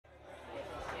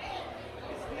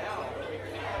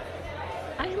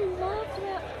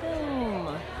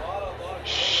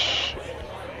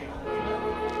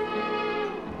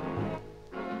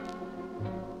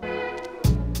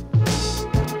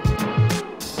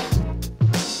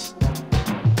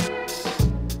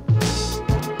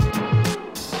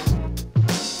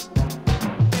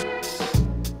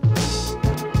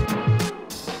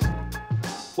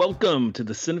Welcome to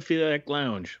the Cinephiliac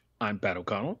Lounge. I'm Pat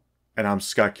O'Connell. And I'm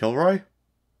Scott Kilroy.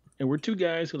 And we're two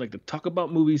guys who like to talk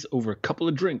about movies over a couple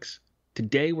of drinks.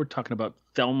 Today we're talking about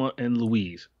Thelma and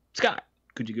Louise. Scott,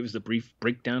 could you give us a brief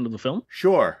breakdown of the film?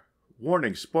 Sure.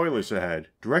 Warning, spoilers ahead.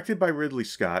 Directed by Ridley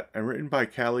Scott and written by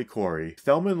Callie, Khouri,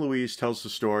 Thelma and Louise tells the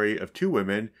story of two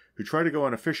women who try to go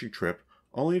on a fishing trip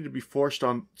only to be forced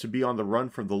to be on the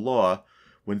run from the law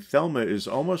when Thelma is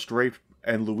almost raped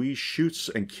and Louise shoots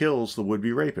and kills the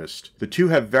would-be rapist. The two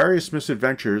have various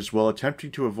misadventures while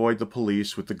attempting to avoid the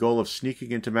police with the goal of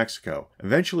sneaking into Mexico.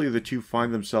 Eventually, the two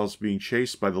find themselves being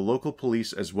chased by the local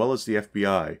police as well as the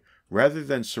FBI. Rather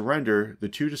than surrender, the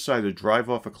two decide to drive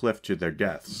off a cliff to their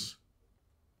deaths.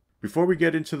 Before we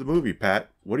get into the movie,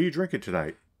 Pat, what are you drinking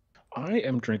tonight? I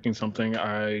am drinking something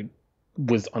I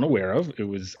was unaware of. It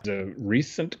was a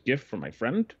recent gift from my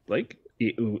friend, Blake.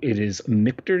 It is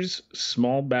Michter's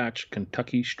Small Batch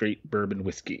Kentucky Straight Bourbon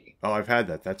Whiskey. Oh, I've had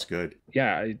that. That's good.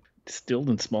 Yeah,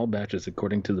 distilled in small batches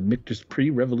according to the Michter's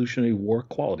pre-Revolutionary War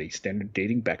quality standard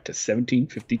dating back to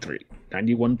 1753.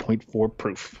 91.4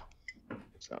 proof.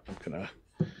 So I'm going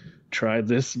to try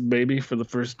this baby for the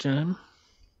first time.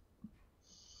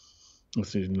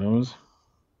 Let's see the nose.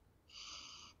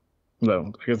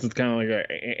 No, I guess it's kind of like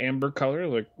an amber color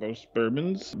like most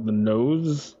bourbons. The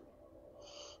nose...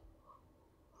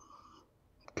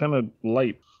 kind of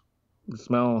light. The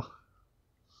smell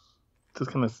just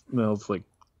kind of smells like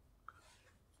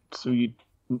sweet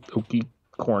oaky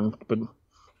corn, but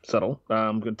subtle.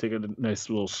 I'm gonna take a nice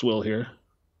little swill here.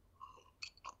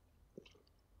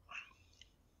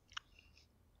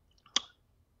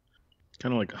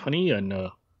 Kind of like honey and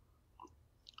I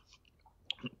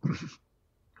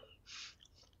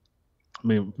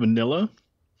mean vanilla,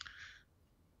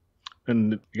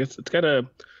 and I guess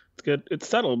it's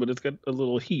subtle, but it's got a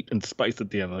little heat and spice at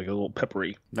the end, like a little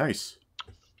peppery. Nice.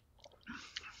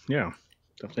 Yeah,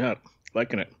 definitely hot.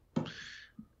 Liking it.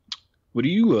 What are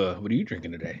you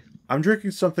drinking today? I'm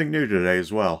drinking something new today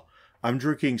as well. I'm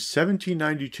drinking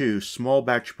 1792 Small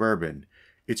Batch Bourbon.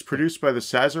 It's produced by the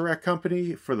Sazerac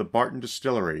Company for the Barton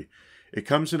Distillery. It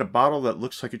comes in a bottle that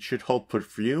looks like it should hold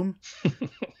perfume,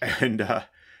 and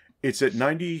it's at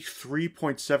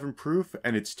 93.7 proof,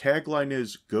 and its tagline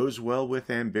is, "Goes well with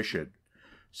ambition."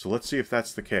 So let's see if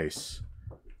that's the case.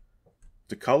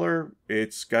 The color,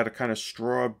 it's got a kind of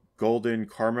straw golden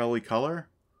caramelly color.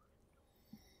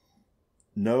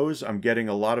 Nose, I'm getting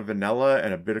a lot of vanilla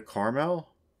and a bit of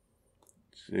caramel.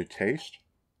 The taste.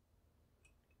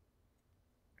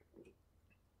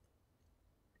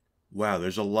 Wow,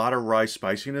 there's a lot of rye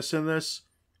spiciness in this.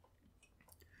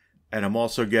 And I'm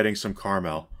also getting some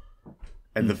caramel.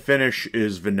 And the finish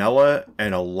is vanilla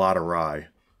and a lot of rye.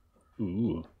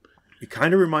 Ooh. It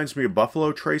kind of reminds me of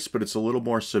Buffalo Trace, but it's a little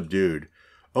more subdued.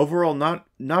 Overall,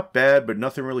 not bad, but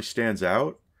nothing really stands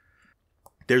out.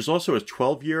 There's also a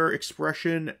 12-year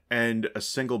expression and a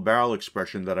single barrel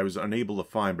expression that I was unable to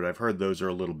find, but I've heard those are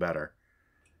a little better.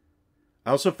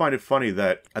 I also find it funny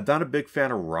that I'm not a big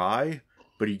fan of rye,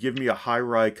 but you give me a high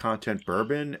rye content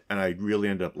bourbon, and I really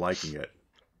end up liking it.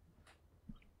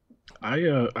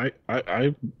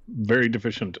 I'm very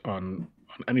deficient on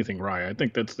anything rye. I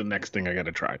think that's the next thing I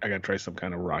gotta try. I gotta try some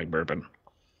kind of rye bourbon.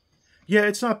 Yeah,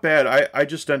 it's not bad. I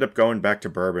just end up going back to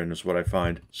bourbon is what I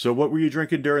find. So what were you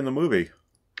drinking during the movie?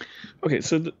 Okay,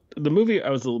 so the movie, I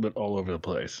was a little bit all over the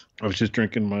place. I was just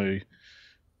drinking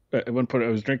at one point I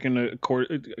was drinking a quart,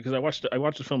 because I watched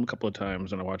the film a couple of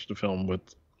times, and I watched the film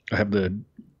I have the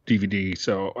DVD,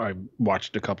 so I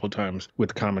watched a couple of times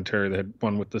with commentary. They had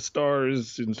one with the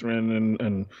stars, Susan Sarandon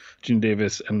and Geena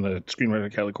Davis, and the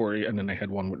screenwriter Callie, Khouri, and then they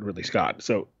had one with Ridley Scott.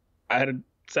 So I had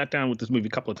sat down with this movie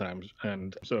a couple of times,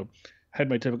 and so had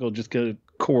my typical just get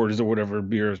Coors or whatever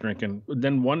beer I was drinking.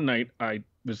 Then one night I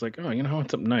was like, oh, I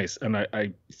want something nice, and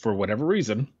I for whatever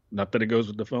reason, not that it goes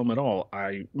with the film at all,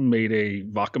 I made a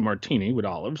vodka martini with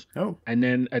olives. Oh, and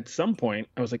then at some point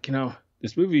I was like,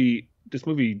 this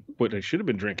movie, what I should have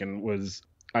been drinking was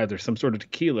either some sort of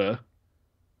tequila.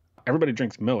 Everybody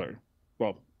drinks Miller.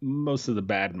 Well, most of the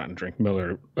bad men drink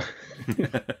Miller.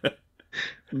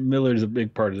 Miller's a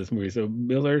big part of this movie. So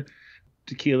Miller,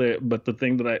 tequila. But the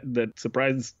thing that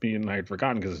surprised me, and I had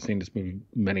forgotten because I've seen this movie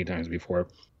many times before,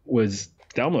 was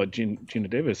Thelma, Geena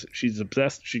Davis. She's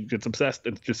obsessed. She gets obsessed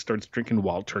and just starts drinking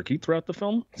wild turkey throughout the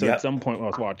film. So Yep. At some point while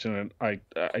I was watching it, I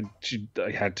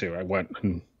had to. I went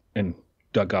and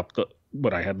dug up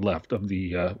what I had left of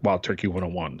the Wild Turkey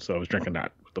 101. So I was drinking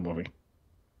that with the movie.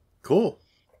 cool.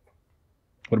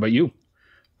 What about you?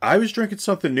 I was drinking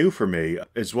something new for me,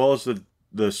 as well as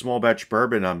the small batch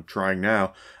bourbon I'm trying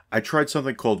now. I tried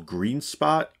something called Green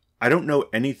Spot. I don't know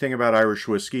anything about Irish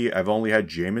whiskey. I've only had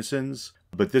Jameson's.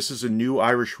 But this is a new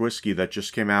Irish whiskey that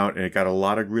just came out, and it got a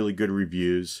lot of really good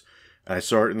reviews. And I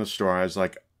saw it in the store, and I was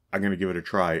like, I'm going to give it a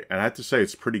try. And I have to say,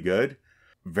 it's pretty good.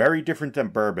 Very different than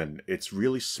bourbon. It's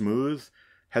really smooth,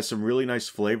 has some really nice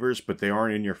flavors, but they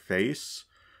aren't in your face.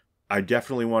 I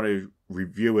definitely want to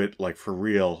review it, like, for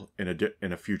real in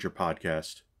a future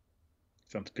podcast.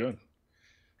 Sounds good.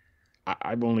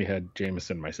 I've only had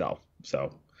Jameson myself,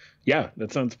 so yeah,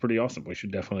 that sounds pretty awesome. We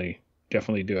should definitely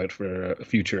do it for a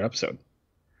future episode.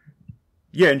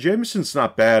 Yeah, and Jameson's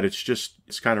not bad.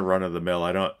 It's kind of run of the mill.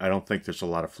 I don't think there's a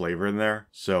lot of flavor in there.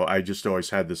 So I just always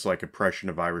had this like impression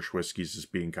of Irish whiskeys as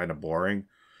being kind of boring,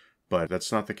 but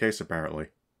that's not the case apparently.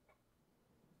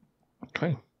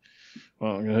 Okay.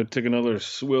 Well, I'm gonna take another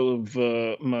swill of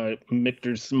my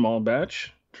Michter's Small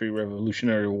Batch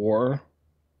pre-Revolutionary War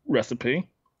recipe,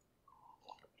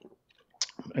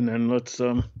 and then let's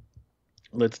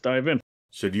dive in.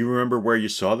 So do you remember where you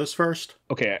saw this first?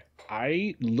 Okay,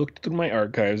 I looked through my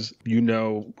archives. You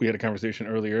know, we had a conversation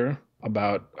earlier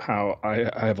about how I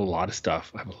have a lot of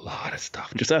stuff.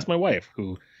 Just ask my wife,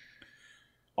 who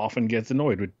often gets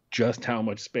annoyed with just how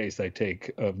much space I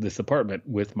take of this apartment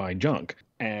with my junk.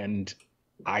 And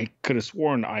I could have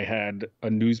sworn I had a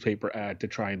newspaper ad to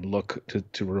try and look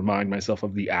to remind myself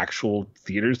of the actual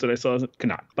theaters that I saw. Could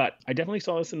not. But I definitely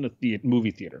saw this in the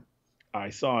movie theater. I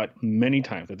saw it many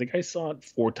times. I think I saw it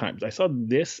 4 times. I saw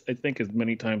this, I think, as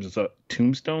many times as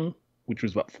Tombstone, which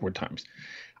was about 4 times.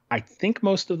 I think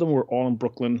most of them were all in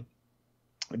Brooklyn.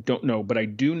 I don't know, but I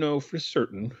do know for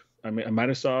certain. I mean, I might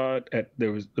have saw it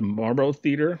there was the Marlboro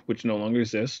Theater, which no longer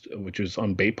exists, which is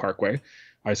on Bay Parkway.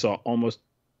 I saw almost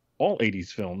all 80s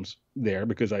films there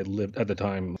because I lived at the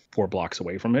time 4 blocks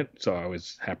away from it. So I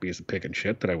was happy as a pig and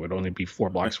shit that I would only be 4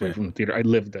 blocks away from the theater. I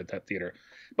lived at that theater.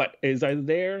 But is I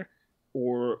there?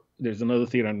 Or there's another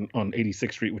theater on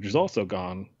 86th Street, which is also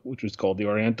gone, which was called the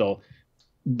Oriental.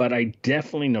 But I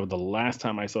definitely know the last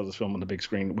time I saw this film on the big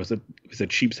screen was at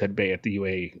Sheepshead Bay at the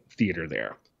UA Theater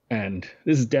there. And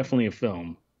this is definitely a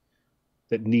film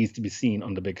that needs to be seen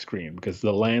on the big screen because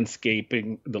the landscape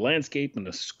and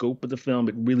the scope of the film,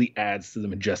 it really adds to the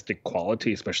majestic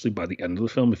quality, especially by the end of the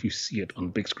film if you see it on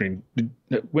the big screen.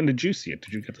 When did you see it?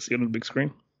 Did you get to see it on the big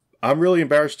screen? I'm really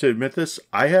embarrassed to admit this.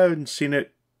 I haven't seen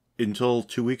it until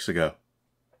 2 weeks ago.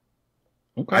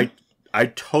 Okay. I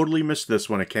totally missed this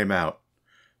when it came out.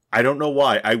 I don't know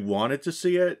why. I wanted to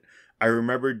see it. I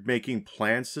remembered making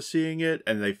plans to seeing it,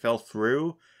 and they fell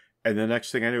through. And the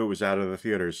next thing I knew, it was out of the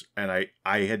theaters. And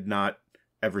I had not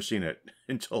ever seen it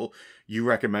until you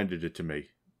recommended it to me.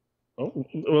 Oh,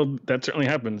 well, that certainly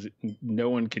happens.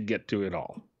 No one could get to it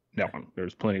all. No one.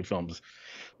 There's plenty of films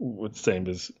with the same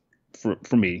as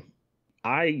for me.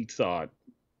 I saw it.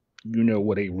 You know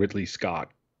what a Ridley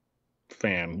Scott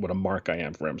fan, what a mark I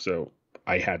am for him. So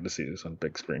I had to see this on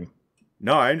big screen.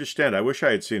 No, I understand. I wish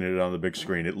I had seen it on the big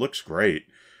screen. It looks great.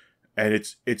 And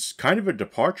it's kind of a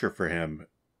departure for him.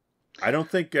 I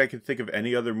don't think I can think of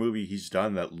any other movie he's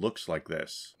done that looks like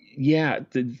this. Yeah,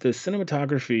 the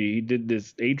cinematography, he did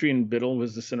this. Adrian Biddle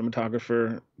was the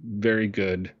cinematographer. Very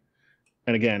good.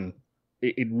 And again,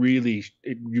 you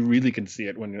really can see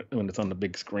it when it's on the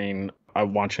big screen.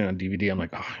 I'm watching it on DVD. I'm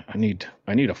like, oh, I need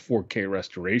a 4K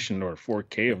restoration or a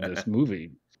 4K of this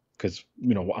movie because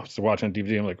after watching on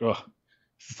DVD, I'm like, oh,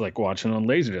 this is like watching on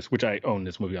Laserdisc, which I own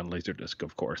this movie on Laserdisc,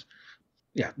 of course.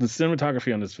 Yeah, the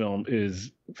cinematography on this film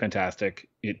is fantastic.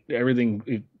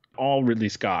 All Ridley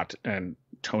Scott and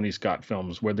Tony Scott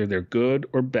films, whether they're good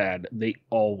or bad, they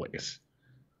always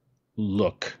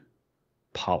look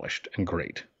polished and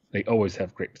great. They always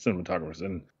have great cinematographers.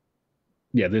 And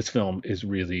yeah, this film is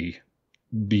really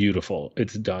beautiful.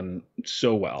 It's done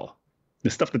so well. The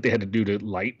stuff that they had to do to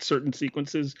light certain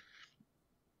sequences,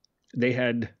 they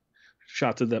had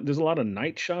shots of them. There's a lot of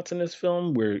night shots in this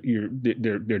film where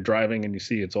they're driving and you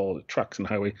see it's all the trucks and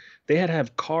highway. They had to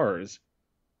have cars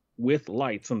with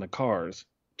lights on the cars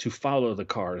to follow the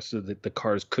cars so that the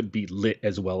cars could be lit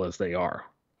as well as they are.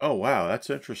 Oh, wow. That's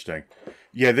interesting.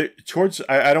 Yeah.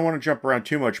 I don't want to jump around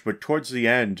too much, but towards the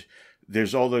end,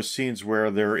 there's all those scenes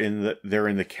where they're in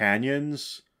the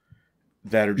canyons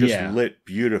that are just lit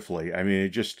beautifully. I mean,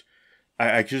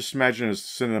 I just imagine as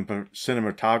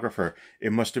cinematographer,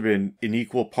 it must have been an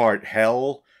equal part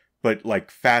hell, but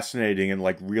like fascinating and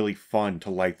like really fun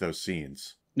to light those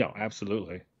scenes. No,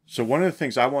 absolutely. So one of the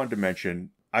things I wanted to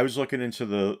mention, I was looking into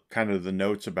the kind of the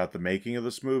notes about the making of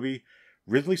this movie.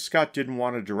 Ridley Scott didn't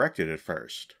want to direct it at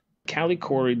first. Callie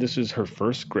Khouri, this is her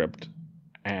first script,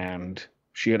 and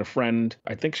she had a friend.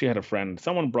 I think she had a friend.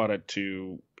 Someone brought it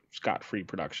to Scott Free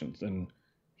Productions, and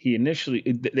he initially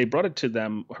they brought it to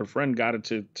them. Her friend got it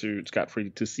to Scott Free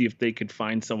to see if they could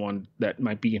find someone that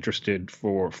might be interested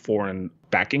for foreign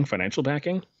backing, financial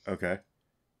backing. Okay.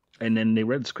 And then they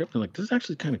read the script and like, this is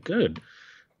actually kind of good.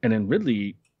 And then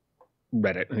Ridley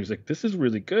read it and he was like, this is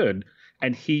really good.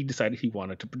 And he decided he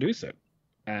wanted to produce it.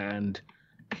 And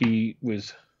he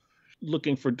was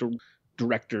looking for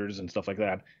directors and stuff like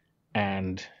that.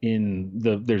 And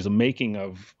there's a making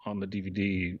of on the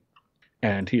DVD,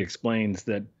 and he explains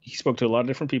that he spoke to a lot of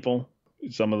different people.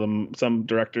 Some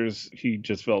directors he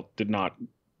just felt did not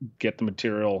get the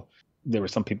material. There were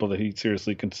some people that he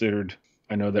seriously considered.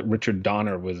 I know that Richard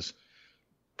Donner was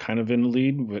kind of in the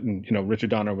lead, but Richard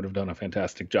Donner would have done a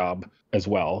fantastic job as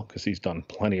well because he's done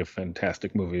plenty of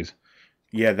fantastic movies.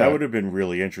 Yeah, that would have been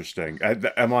really interesting.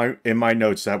 In my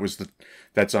notes,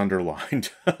 that's underlined.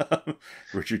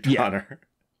 Richard Donner.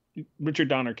 Yeah. Richard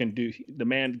Donner can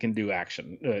do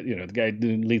action. The guy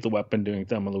doing Lethal Weapon, doing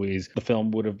Thelma and Louise. The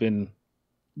film would have been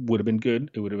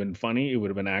good. It would have been funny. It would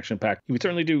have been action packed. He would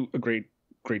certainly do a great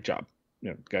job.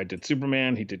 The guy did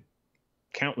Superman. He did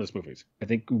countless movies. I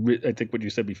think what you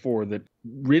said before, that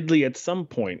Ridley at some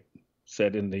point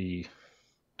said in the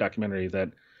documentary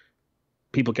that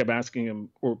people kept asking him,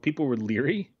 or people were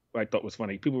leery. I thought was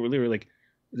funny. People were leery, like,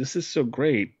 this is so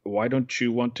great. Why don't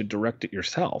you want to direct it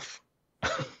yourself?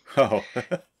 Oh.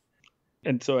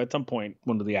 And so at some point,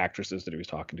 one of the actresses that he was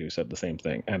talking to said the same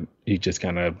thing. And he just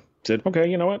kind of said, okay,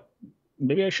 you know what?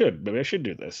 Maybe I should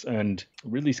do this. And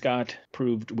Ridley Scott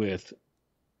proved with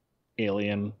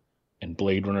Alien and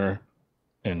Blade Runner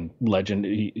and Legend.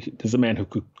 He's a man who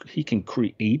can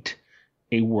create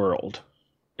a world,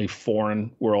 a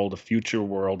foreign world, a future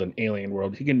world, an alien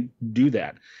world. He can do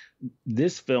that.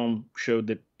 This film showed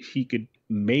that he could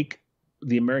make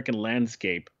the American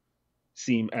landscape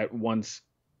seem at once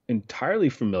entirely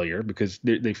familiar, because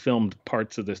they filmed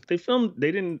parts of this.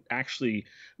 They didn't actually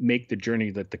make the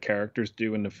journey that the characters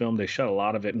do in the film. They shot a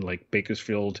lot of it in like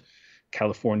Bakersfield,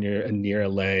 California, and near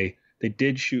LA. They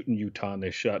did shoot in Utah, and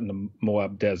they shot in the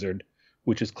Moab Desert,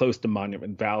 which is close to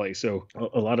Monument Valley. So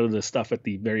a lot of the stuff at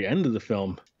the very end of the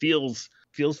film feels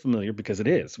familiar, because it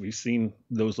is. We've seen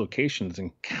those locations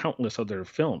in countless other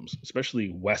films,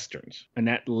 especially Westerns. And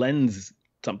that lends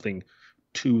something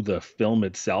to the film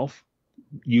itself,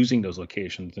 using those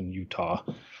locations in Utah.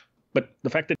 But the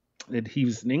fact that he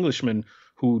was an Englishman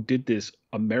who did this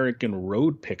American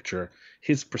road picture,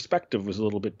 his perspective was a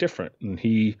little bit different. And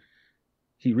he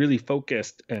really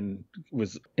focused and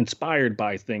was inspired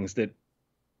by things that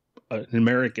an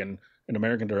American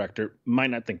director might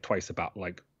not think twice about,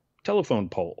 like telephone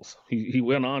poles. He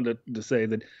went on to say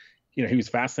that, he was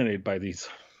fascinated by these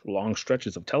long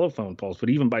stretches of telephone poles, but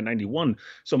even by 91,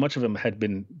 so much of them had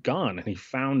been gone. And he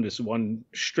found this one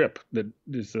strip that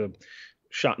is a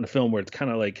shot in the film where it's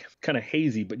kind of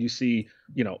hazy, but you see,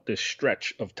 this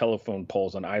stretch of telephone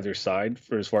poles on either side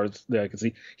for as far as I can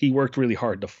see. He worked really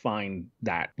hard to find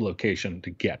that location to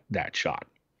get that shot.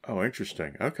 Oh,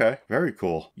 interesting. Okay. Very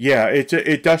cool. Yeah,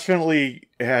 it definitely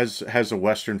has a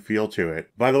Western feel to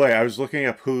it. By the way, I was looking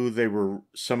up who they were,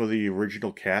 some of the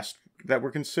original cast that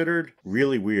were considered.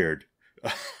 Really weird.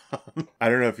 I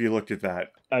don't know if you looked at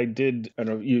that. I did. I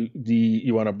don't know.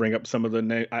 You want to bring up some of the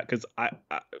names, because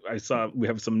I saw we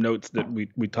have some notes that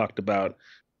we talked about.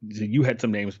 You had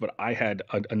some names, but I had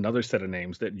another set of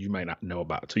names that you might not know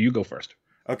about. So you go first.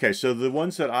 Okay, so the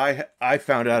ones that I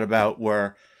found out about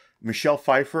were Michelle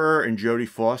Pfeiffer and Jodie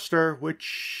Foster,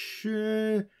 which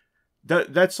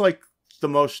that's like the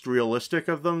most realistic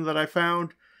of them that I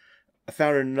found. I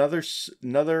found another.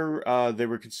 They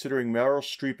were considering Meryl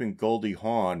Streep and Goldie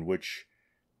Hawn, which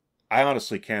I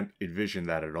honestly can't envision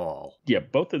that at all. Yeah,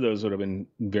 both of those would have been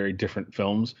very different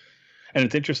films. And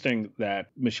it's interesting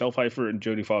that Michelle Pfeiffer and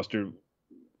Jodie Foster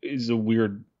is a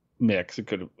weird mix. It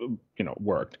could have,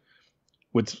 worked.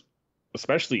 What's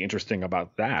especially interesting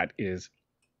about that is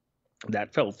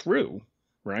that fell through,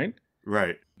 right?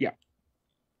 Right. Yeah.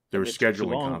 There were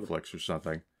scheduling conflicts or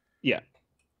something. Yeah.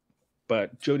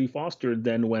 But Jodie Foster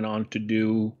then went on to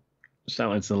do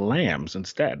Silence of the Lambs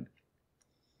instead,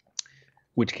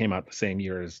 which came out the same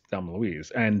year as Thelma and Louise.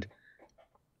 And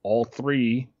all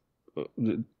three,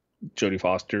 Jodie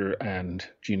Foster and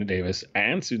Geena Davis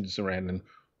and Susan Sarandon,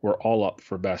 were all up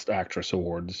for Best Actress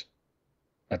awards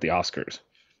at the Oscars.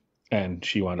 And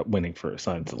she wound up winning for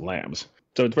Silence of the Lambs.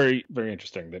 So it's very, very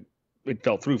interesting that it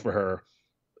fell through for her,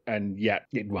 and yet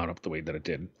it wound up the way that it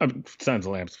did. I mean, Silence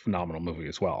of the Lambs is a phenomenal movie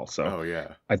as well. So oh,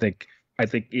 yeah. I think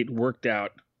it worked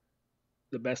out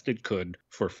the best it could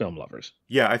for film lovers.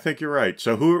 Yeah, I think you're right.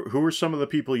 So who were some of the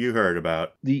people you heard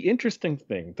about? The interesting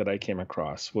thing that I came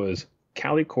across was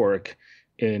Callie Khouri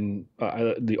in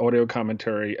the audio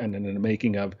commentary and in the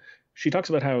making of, she talks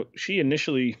about how she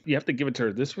initially, you have to give it to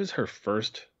her, this was her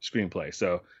first screenplay.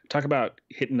 So talk about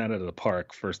hitting that out of the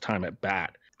park first time at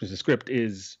bat, because the script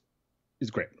is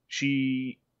great.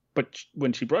 But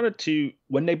when they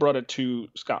brought it to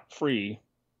Scott Free,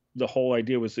 the whole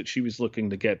idea was that she was looking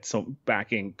to get some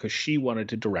backing because she wanted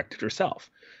to direct it herself.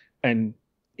 And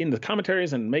in the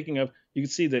commentaries and making of, you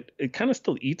can see that it kind of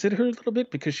still eats at her a little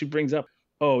bit, because she brings up,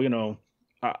 oh,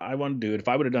 I want to do it. If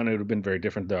I would have done it, it would have been very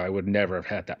different, though. I would never have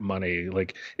had that money.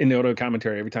 Like in the auto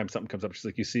commentary, every time something comes up, she's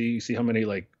like, you see how many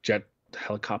like jet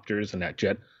helicopters and that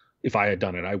jet. If I had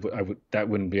done it, I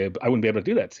wouldn't be able to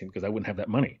do that scene because I wouldn't have that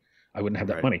money. I wouldn't have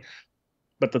that money.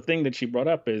 But the thing that she brought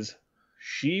up is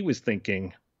she was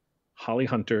thinking Holly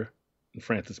Hunter and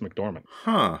Frances McDormand.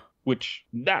 Huh. Which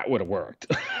that would have worked.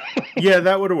 Yeah,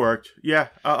 that would have worked. Yeah,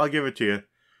 I'll give it to you.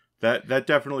 That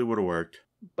definitely would have worked.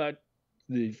 But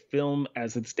the film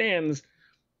as it stands,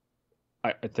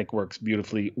 I think works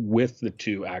beautifully with the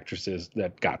two actresses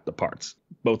that got the parts.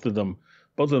 Both of them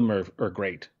are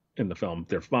great in the film.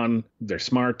 They're fun, they're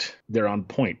smart, they're on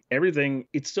point. Everything,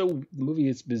 the movie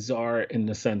is bizarre in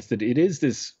the sense that it is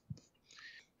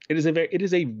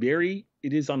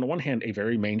on the one hand a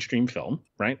very mainstream film,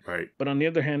 right? Right. But on the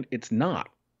other hand, it's not,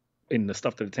 in the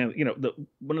stuff that it's,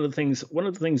 one of the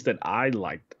things that I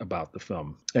liked about the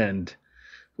film and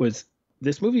was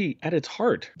this movie at its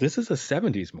heart. This is a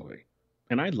 70s movie,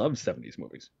 and I love 70s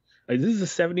movies. This is a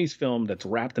 70s film that's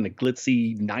wrapped in a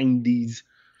glitzy 90s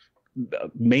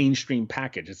mainstream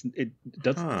package. It's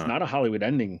not a Hollywood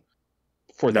ending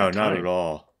for that time. No, not at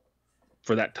all.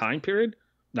 For that time period,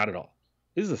 not at all.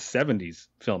 This is a 70s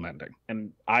film ending,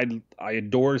 and I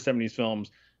adore 70s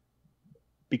films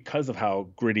because of how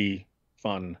gritty,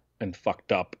 fun, and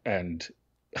fucked up and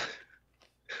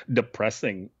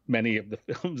depressing many of the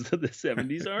films of the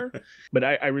 70s are. But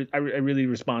I really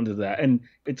respond to that. And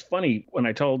it's funny, when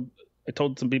I told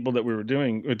some people that we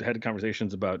had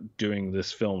conversations about doing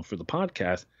this film for the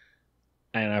podcast,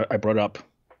 and I brought up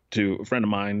to a friend of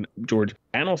mine, George,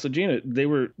 and also Geena, they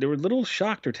were a little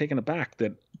shocked or taken aback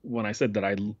that when I said that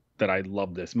I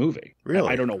love this movie. Really?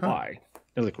 I don't know why.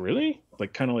 I was like, really?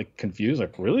 Like, kind of like confused,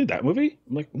 like, really, that movie?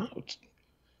 I'm like, no,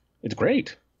 it's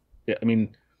great. Yeah, I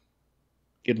mean,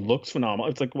 it looks phenomenal.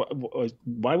 It's like,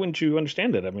 why wouldn't you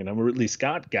understand it? I mean, I'm a Ridley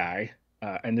Scott guy,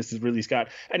 and this is Ridley Scott.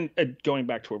 And going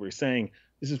back to what we were saying,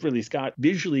 this is Ridley Scott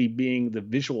visually being the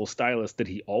visual stylist that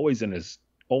he always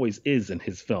is in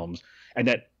his films, and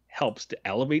that helps to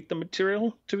elevate the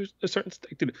material to a certain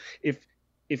extent.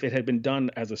 If it had been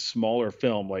done as a smaller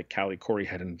film like Callie, Khouri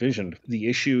had envisioned, the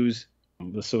issues,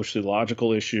 the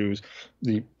sociological issues,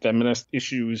 the feminist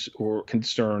issues or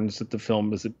concerns that the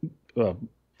film is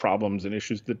problems and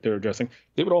issues that they're addressing,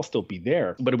 they would all still be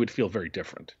there, but it would feel very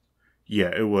different.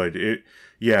 Yeah, it would.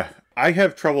 I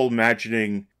have trouble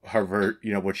imagining her,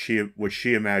 what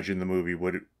she imagined the movie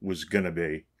was gonna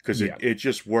be, because it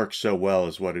just works so well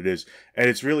as what it is. And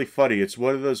it's really funny. It's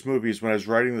one of those movies, when I was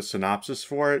writing the synopsis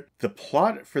for it, the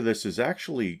plot for this is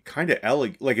actually kind of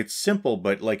elegant. Like, it's simple,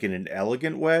 but like in an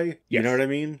elegant way. Yes. You know what I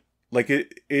mean? Like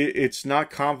it's not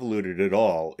convoluted at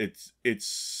all.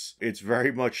 It's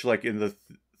very much like in the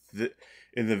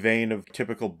vein of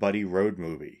typical buddy road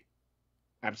movie.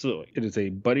 Absolutely. It is a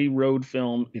buddy road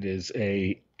film. It is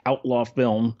a outlaw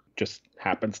film. Just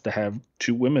happens to have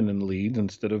two women in the lead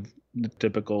instead of the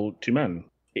typical two men.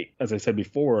 As I said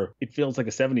before, it feels like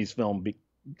a 70s film.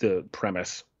 The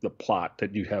premise, the plot,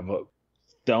 that you have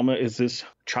Thelma is this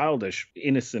childish,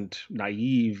 innocent,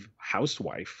 naive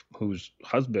housewife whose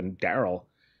husband, Daryl,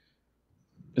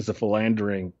 is a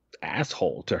philandering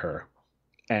asshole to her.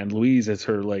 And Louise is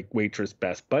her waitress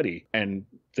best buddy. And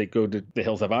they go to the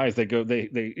Hills Have Eyes. They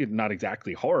not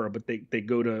exactly horror, but they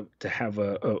go to have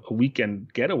a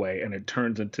weekend getaway, and it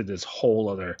turns into this whole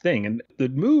other thing. And the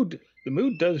mood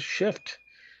does shift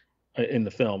in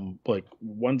the film. Like,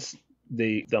 once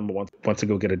Thelma wants to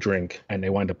go get a drink, and they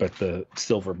wind up at the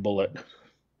Silver Bullet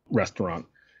restaurant,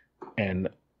 and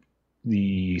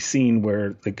the scene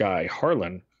where the guy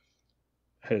Harlan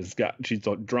she's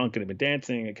all drunk and had been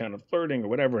dancing and kind of flirting or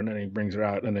whatever, and then he brings her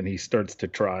out, and then he starts to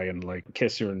try and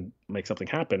kiss her and make something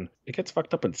happen. It gets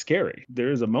fucked up and scary.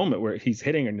 There is a moment where he's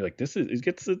hitting her, and you're like, it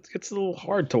gets a little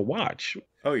hard to watch.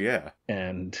 Oh yeah.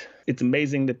 And it's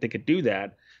amazing that they could do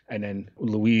that. And then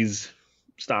Louise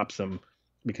stops him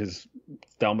because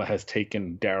Thelma has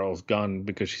taken Daryl's gun,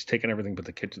 because she's taken everything but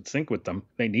the kitchen sink with them.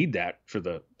 They need that for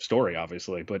the story,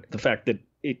 obviously, but the fact that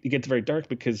it gets very dark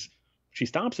because she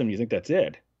stops him, you think that's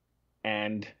it.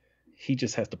 And he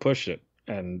just has to push it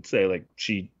and say,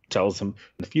 she tells him,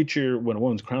 in the future, when a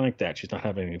woman's crying like that, she's not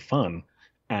having any fun.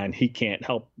 and he can't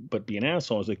help but be an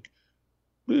asshole. He's like,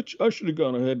 bitch, I should have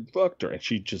gone ahead and fucked her. And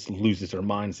she just loses her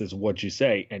mind, says, what'd you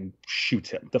say? And shoots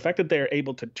him. The fact that they're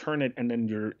able to turn it and then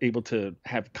you're able to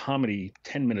have comedy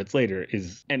 10 minutes later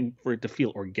and for it to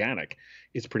feel organic,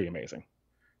 is pretty amazing.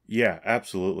 Yeah,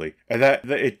 absolutely. And that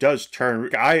it does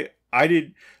turn. I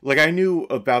did, like, I knew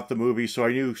about the movie, so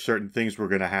I knew certain things were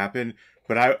going to happen,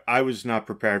 but I was not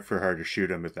prepared for her to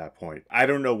shoot him at that point. I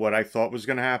don't know what I thought was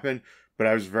going to happen, but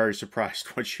I was very surprised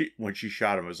when she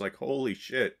shot him. I was like, holy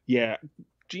shit. Yeah.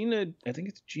 Geena, I think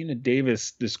it's Geena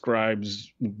Davis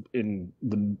describes in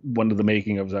one of the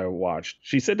making ofs I watched.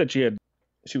 She said that she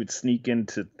would sneak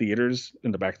into theaters,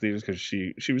 in the back theaters, because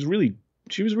she was really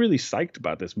psyched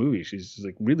about this movie. She's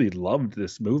like really loved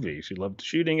this movie. She loved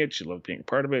shooting it. She loved being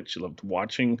part of it. She loved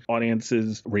watching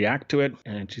audiences react to it.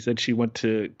 And she said she went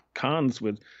to cons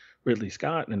with Ridley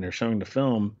Scott and they're showing the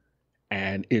film.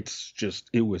 And it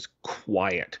was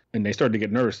quiet. And they started to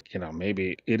get nervous.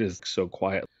 Maybe it is so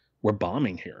quiet. We're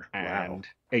bombing here. Wow. And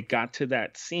it got to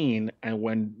that scene. And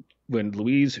when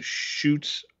Louise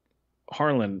shoots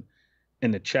Harlan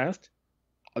in the chest,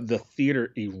 the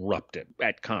theater erupted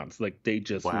at cons. Like they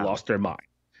just lost their mind.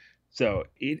 So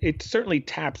it certainly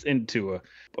taps into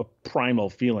a primal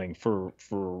feeling for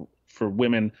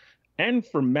women and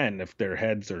for men if their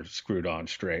heads are screwed on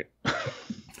straight.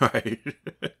 Right.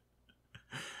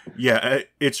 Yeah,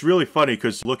 it's really funny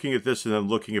because looking at this and then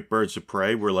looking at Birds of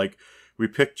Prey, we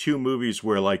picked two movies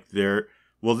where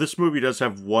this movie does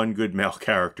have one good male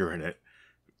character in it,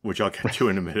 which I'll get to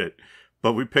in a minute.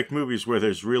 But we picked movies where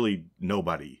there's really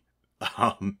nobody.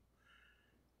 And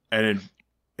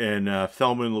in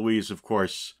Thelma and Louise, of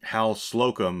course, Hal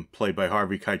Slocum, played by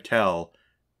Harvey Keitel,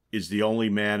 is the only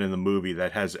man in the movie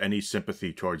that has any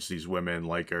sympathy towards these women,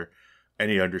 or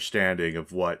any understanding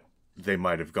of what they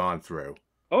might have gone through.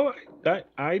 Oh,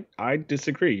 I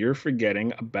disagree. You're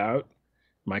forgetting about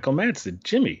Michael Madsen,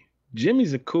 Jimmy.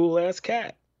 Jimmy's a cool-ass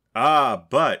cat.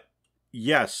 But...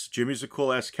 yes, Jimmy's a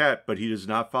cool-ass cat, but he does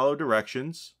not follow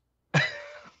directions.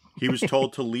 He was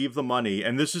told to leave the money,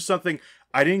 and this is something...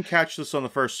 I didn't catch this on the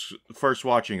first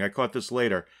watching. I caught this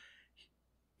later.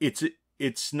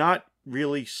 It's not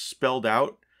really spelled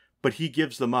out, but he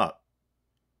gives them up.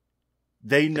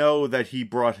 They know that he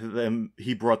brought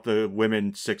the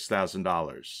women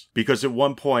 $6,000. Because at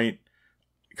one point,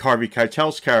 Harvey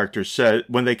Keitel's character said,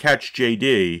 when they catch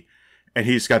JD... and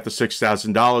he's got the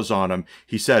 $6,000 on him,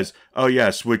 he says, oh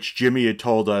yes, which Jimmy had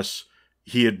told us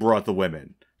he had brought the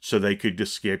women so they could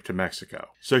escape to Mexico.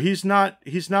 So he's not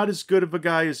as good of a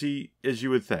guy as you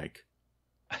would think.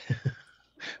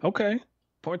 Okay.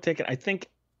 Point taken. I think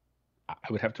I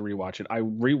would have to rewatch it.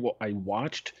 I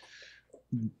watched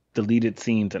deleted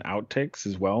scenes and outtakes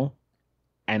as well.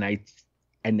 And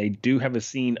they do have a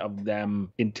scene of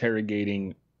them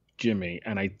interrogating Jimmy,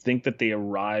 and I think that they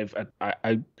arrive at...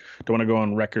 I don't want to go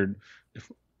on record.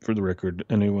 For the record,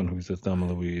 anyone who's a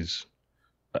Thelma Louise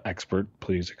expert,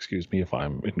 please excuse me if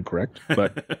I'm incorrect.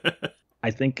 But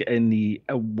I think in the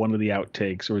one of the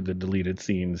outtakes or the deleted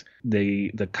scenes,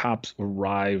 the cops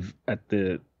arrive at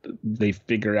they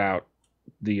figure out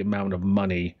the amount of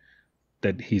money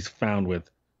that he's found with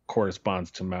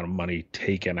corresponds to the amount of money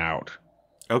taken out.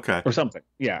 Okay. Or something.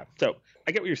 Yeah. So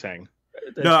I get what you're saying.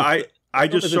 No, I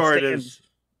just saw it as...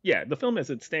 yeah, the film as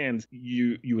it stands,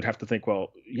 you would have to think,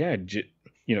 well, yeah,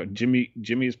 Jimmy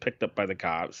is picked up by the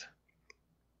cops,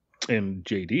 and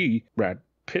JD, Brad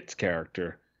Pitt's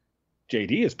character,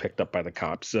 JD is picked up by the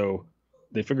cops, so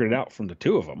they figured it out from the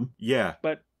two of them. Yeah,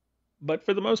 but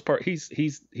for the most part,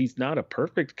 he's not a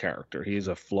perfect character. He is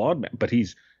a flawed man, but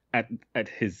he's at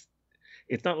his...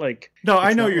 It's not like... No,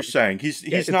 I know what you're saying.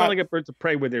 It's not like a Birds of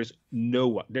Prey where there's no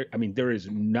one. There is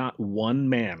not one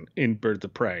man in Birds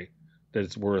of Prey that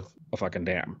is worth a fucking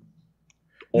damn.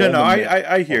 No,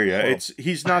 I hear you.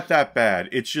 He's not that bad.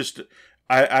 It's just,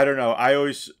 I don't know. I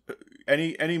always...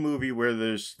 Any movie where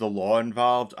there's the law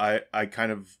involved, I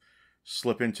kind of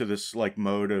slip into this,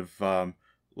 mode of, I'm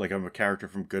a character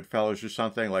from Goodfellas or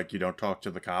something. You don't talk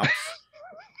to the cops.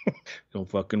 You don't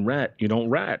fucking rat. You don't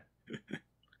rat.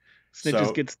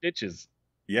 Snitches get stitches.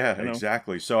 Yeah,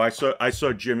 exactly. So I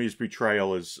saw Jimmy's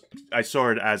betrayal I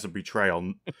saw it as a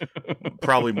betrayal,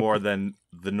 probably more than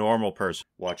the normal person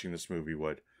watching this movie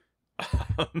would.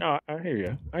 No, I hear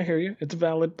you. It's a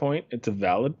valid point.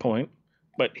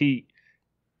 But he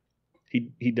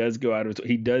does go out of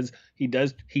his...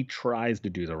 He tries to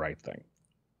do the right thing.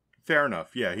 Fair enough.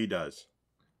 Yeah, he does.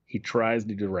 He tries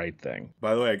to do the right thing.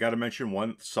 By the way, I got to mention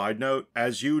one side note.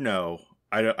 As you know,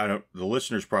 I don't. The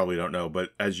listeners probably don't know, but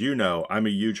as you know, I'm a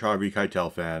huge Harvey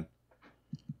Keitel fan.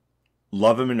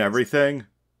 Love him and everything,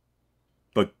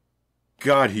 but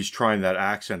God, he's trying that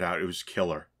accent out. It was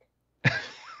killer.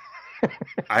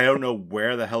 I don't know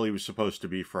where the hell he was supposed to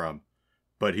be from,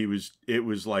 but it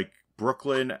was like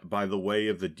Brooklyn by the way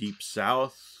of the Deep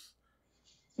South.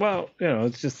 Well,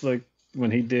 it's just like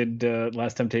when he did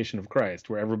Last Temptation of Christ,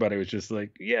 where everybody was just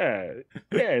like, yeah,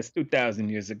 it's 2,000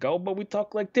 years ago, but we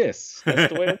talk like this.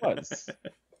 That's the way it was.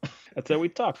 That's how we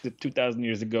talked 2,000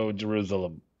 years ago in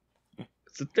Jerusalem.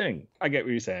 It's a thing. I get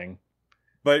what you're saying.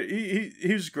 But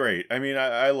he's great. I mean,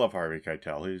 I love Harvey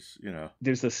Keitel. He's,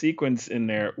 There's a sequence in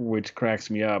there which cracks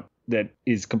me up that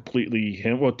is completely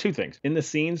him. Well, two things. In the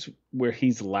scenes where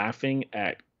he's laughing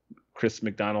at Chris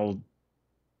McDonald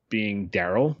being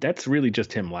Daryl, that's really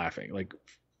just him laughing. Like,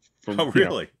 oh,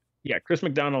 really? Yeah, Chris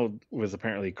McDonald was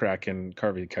apparently cracking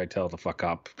Harvey Keitel the fuck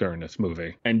up during this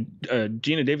movie. And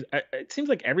Geena Davis, it seems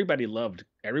like everybody loved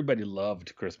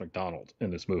Chris McDonald in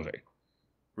this movie.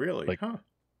 Really? Like, huh.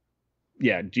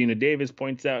 Yeah, Geena Davis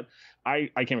points out, I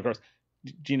came across,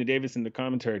 Geena Davis in the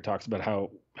commentary talks about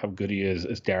how good he is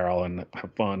as Daryl and how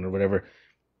fun or whatever.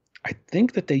 I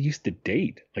think that they used to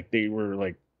date. Like, they were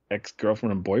like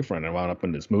ex-girlfriend and boyfriend and wound up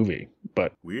in this movie.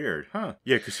 But weird, huh?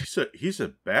 Yeah, because he's a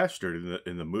bastard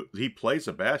in the movie. He plays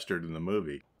a bastard in the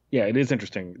movie. Yeah, it is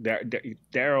interesting.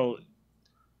 Daryl,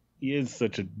 he is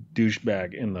such a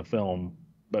douchebag in the film,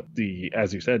 but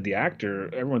as you said, the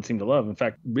actor, everyone seemed to love. In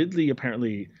fact, Ridley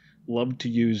apparently loved to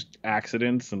use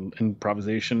accidents and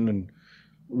improvisation and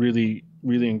really,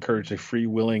 really encouraged a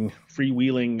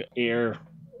freewheeling air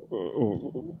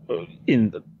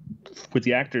with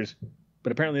the actors.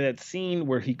 But apparently that scene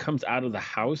where he comes out of the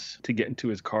house to get into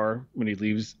his car when he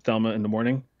leaves Thelma in the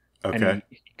morning, okay, and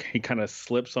he kind of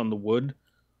slips on the wood, and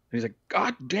he's like,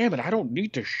 God damn it, I don't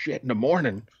need to shit in the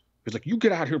morning. He's like, you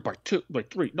get out here by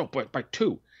 3, no, by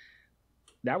 2.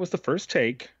 That was the first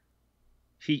take.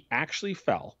 He actually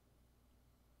fell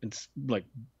and like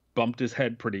bumped his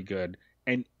head pretty good,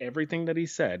 and everything that he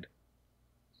said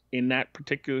in that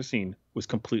particular scene was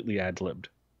completely ad-libbed.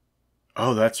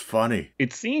 Oh, that's funny.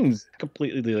 It seems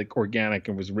completely like organic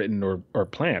and was written or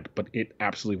planned, but it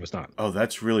absolutely was not. Oh,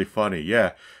 that's really funny.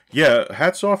 Yeah,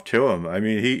 hats off to him. I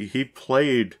mean, he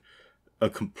played a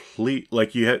complete,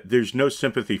 like, there's no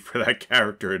sympathy for that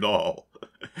character at all.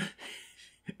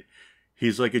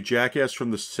 He's like a jackass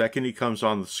from the second he comes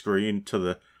on the screen to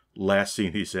the last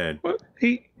scene he's in. Well,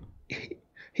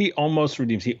 he almost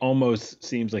redeems. He almost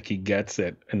seems like he gets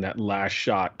it in that last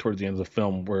shot towards the end of the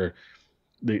film where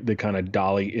they kind of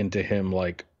dolly into him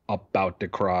like about to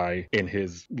cry in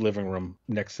his living room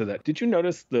next to that. Did you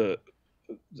notice the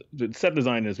set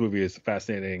design in this movie is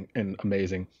fascinating and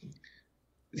amazing.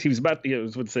 He was about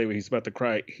he's about to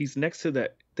cry. He's next to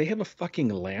that. They have a fucking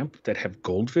lamp that have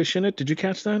goldfish in it. Did you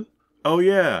catch that? Oh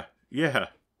yeah.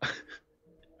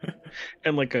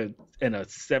 And like a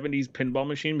 70s pinball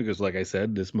machine, because like I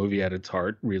said, this movie at its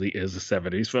heart really is a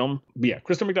 70s film. But yeah,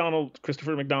 Christopher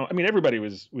McDonald. I mean, everybody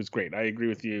was great. I agree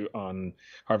with you on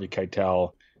Harvey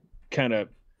Keitel. It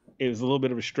was a little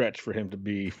bit of a stretch for him to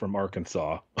be from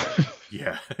Arkansas.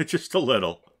 Yeah, just a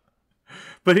little.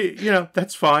 But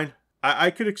that's fine.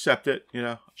 I could accept it.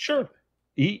 Sure.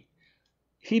 He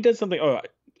does something.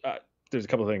 There's a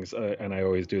couple of things, and I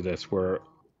always do this where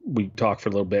we talk for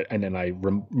a little bit, and then I'm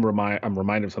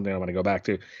reminded of something I want to go back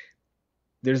to.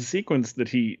 There's a sequence that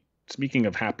speaking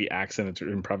of happy accents or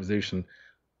improvisation,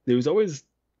 there was always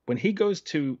when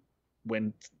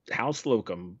Hal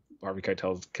Slocum, Harvey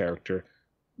Keitel's character,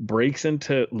 breaks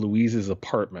into Louise's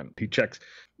apartment. He checks.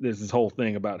 There's this whole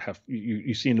thing about how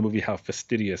you see in the movie how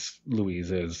fastidious Louise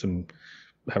is and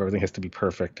how everything has to be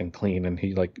perfect and clean, and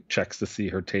he like checks to see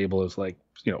her table is like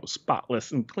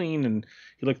spotless and clean, and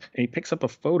he picks up a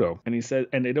photo, and he said,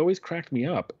 and it always cracked me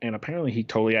up, and apparently he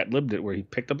totally ad-libbed it, where he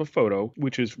picked up a photo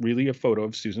which is really a photo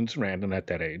of Susan Sarandon at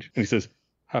that age, and he says,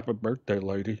 "Happy birthday,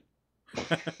 lady."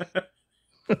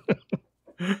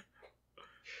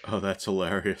 Oh, that's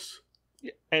hilarious.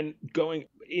 And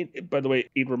by the way,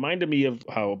 it reminded me of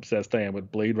how obsessed I am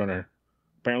with Blade Runner.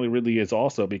 Apparently Ridley is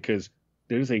also, because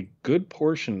there's a good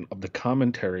portion of the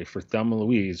commentary for Thelma and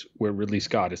Louise where Ridley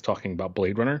Scott is talking about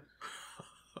Blade Runner.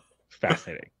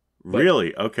 Fascinating.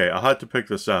 Really? Okay, I'll have to pick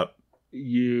this up.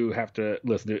 You have to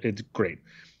listen. It's great.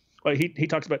 Well, he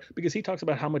talks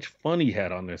about how much fun he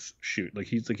had on this shoot. Like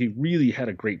he really had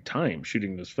a great time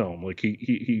shooting this film. Like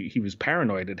he was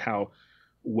paranoid at how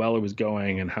well it was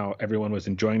going and how everyone was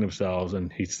enjoying themselves.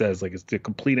 And he says like it's the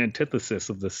complete antithesis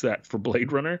of the set for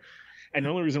Blade Runner. And the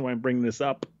only reason why I'm bringing this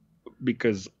up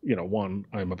because, one,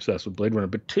 I'm obsessed with Blade Runner,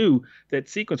 but two, that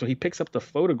sequence where he picks up the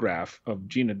photograph of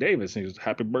Geena Davis and he goes,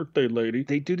 "Happy birthday, lady."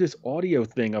 They do this audio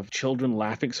thing of children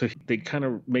laughing. So they kind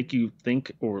of make you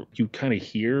think, or you kind of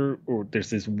hear, or there's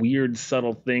this weird,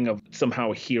 subtle thing of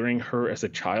somehow hearing her as a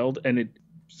child. And it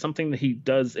something that he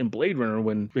does in Blade Runner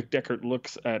when Rick Deckard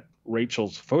looks at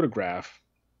Rachel's photograph.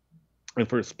 And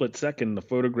for a split second, the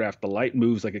photograph, the light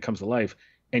moves like it comes to life.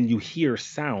 And you hear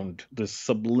sound, the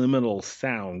subliminal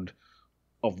sound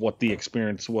of what the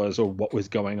experience was or what was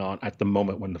going on at the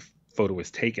moment when the photo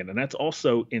was taken. And that's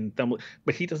also in Thelma,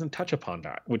 but he doesn't touch upon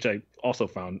that, which I also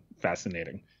found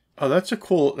fascinating. Oh, that's a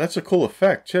cool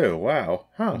effect too. Wow.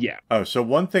 Huh. Yeah. Oh, so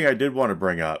one thing I did want to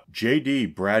bring up,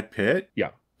 JD, Brad Pitt.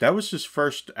 Yeah. That was his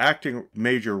first acting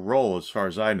major role, as far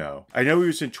as I know. I know he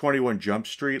was in 21 Jump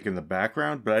Street in the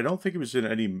background, but I don't think he was in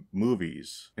any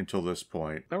movies until this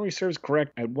point. If memory serves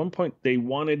correct, at one point they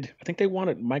wanted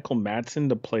Michael Madsen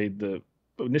to play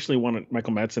initially wanted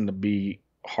Michael Madsen to be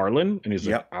Harlan, and he's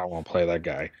like, I don't want to play that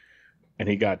guy. And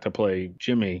he got to play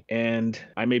Jimmy, and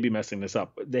I may be messing this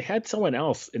up, but they had someone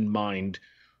else in mind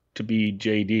to be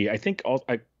JD. I think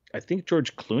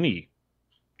George Clooney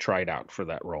tried out for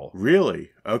that role. Really?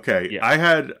 Okay. Yeah. I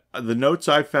had the notes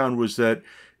I found was that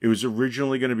it was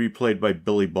originally going to be played by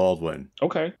Billy Baldwin.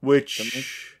 Okay.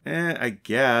 Which, I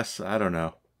guess, I don't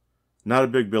know. Not a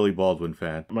big Billy Baldwin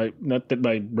fan. Not that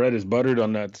my bread is buttered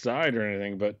on that side or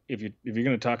anything, but if you're going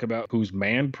to talk about who's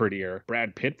man prettier,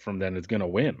 Brad Pitt from then is going to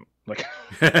win. Like.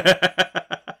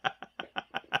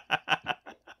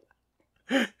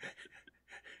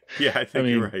 Yeah, I think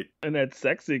you're right. And that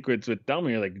sex sequence with Thelma,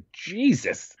 you're like,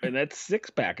 Jesus! And that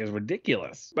six-pack is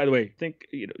ridiculous. By the way, I think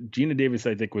Geena Davis,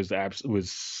 I think, was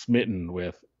smitten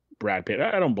with Brad Pitt.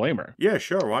 I don't blame her. Yeah,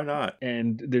 sure, why not?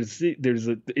 And there's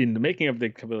in the making of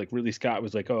the, like, Ridley Scott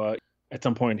was like, at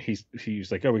some point he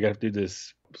was like, we got to do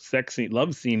this sex scene,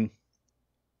 love scene,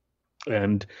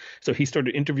 and so he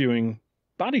started interviewing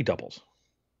body doubles.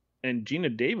 And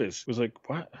Geena Davis was like,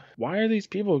 "What? Why are these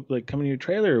people like coming to your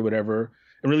trailer or whatever?"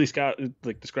 And Ridley Scott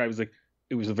like describes like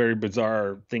it was a very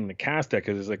bizarre thing to cast at,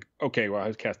 because it's like, okay, well, I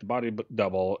was cast a body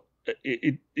double.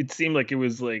 It seemed like it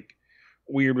was like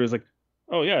weird. It was like,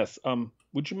 oh yes,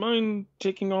 would you mind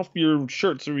taking off your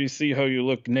shirt so we see how you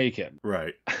look naked?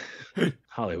 Right.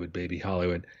 Hollywood, baby,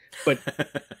 Hollywood. But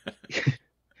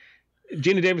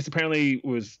Geena Davis apparently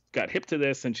got hip to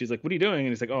this, and she's like, "What are you doing?" And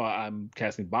he's like, "Oh, I'm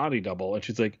casting body double." And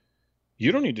she's like,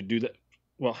 "You don't need to do that."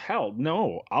 Well, hell,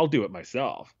 no, I'll do it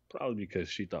myself. Probably because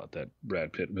she thought that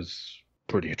Brad Pitt was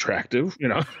pretty attractive,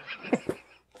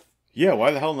 Yeah,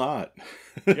 why the hell not?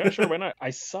 Yeah, sure, why not? I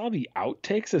saw the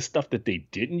outtakes of stuff that they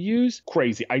didn't use.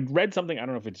 Crazy. I read something, I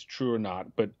don't know if it's true or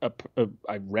not, but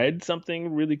I read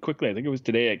something really quickly. I think it was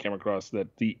today I came across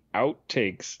that the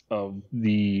outtakes of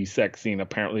the sex scene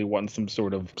apparently won some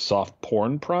sort of soft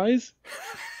porn prize.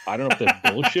 I don't know if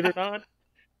that's bullshit or not.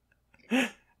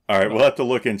 All right, we'll have to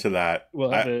look into that.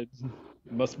 We'll have to,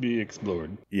 must be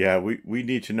explored. Yeah, we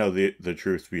need to know the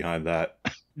truth behind that.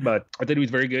 But I thought he was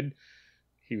very good.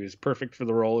 He was perfect for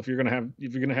the role. If you're gonna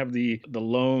have the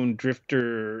lone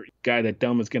drifter guy that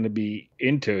Thelma's gonna be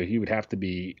into, he would have to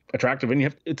be attractive.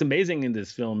 And it's amazing in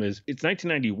this film is it's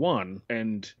 1991,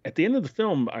 and at the end of the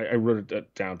film, I wrote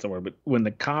it down somewhere, but when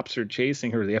the cops are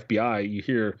chasing her, the FBI, you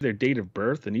hear their date of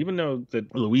birth, and even though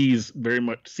that Louise very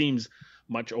much seems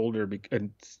much older,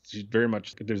 and she's very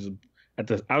much at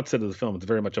the outset of the film, it's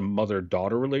very much a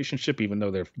mother-daughter relationship, even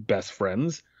though they're best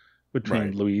friends. Between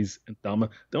right. Louise and Thelma,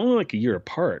 they're only like a year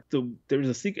apart. So there's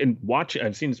a secret. And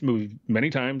I've seen this movie many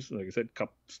times. Like I said,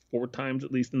 4 times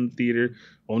at least in the theater.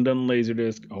 Owned on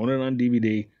Laserdisc. Owned it on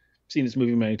DVD. Seen this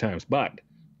movie many times. But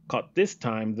caught this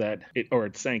time that it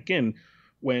sank in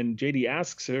when JD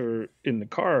asks her in the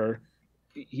car.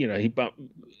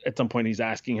 At some point he's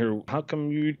asking her, "How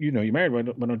come you're married? Why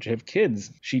don't you have kids?"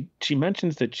 She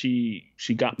mentions that she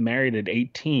got married at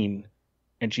 18,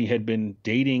 and she had been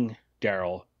dating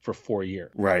Daryl for 4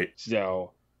 years. Right.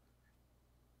 So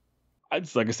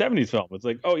it's like a 70s film. It's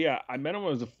like, oh yeah, I met him when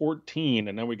I was 14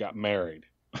 and then we got married.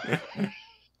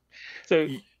 So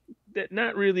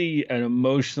not really an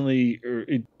emotionally,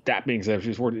 that being said,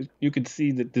 she's 14, you could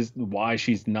see that this why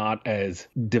she's not as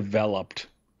developed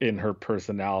in her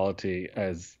personality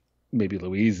as maybe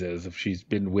Louise is if she's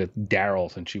been with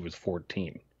Daryl since she was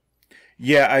 14.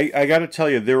 Yeah, I got to tell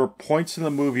you, there were points in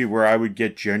the movie where I would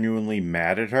get genuinely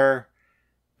mad at her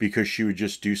because she would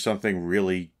just do something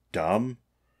really dumb.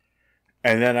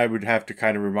 And then I would have to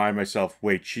kind of remind myself,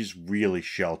 wait, she's really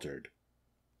sheltered.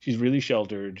 She's really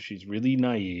sheltered. She's really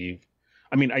naive.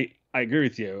 I mean, I agree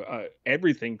with you.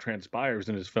 Everything transpires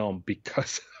in this film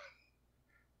because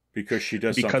she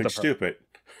does something stupid.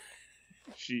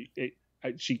 she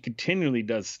continually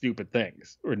does stupid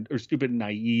things or makes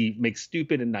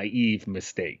stupid and naive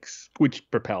mistakes, which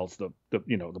propels the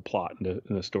plot and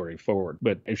the story forward.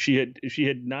 But if she had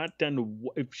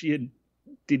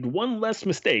did one less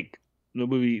mistake, the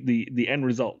movie, the end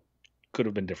result could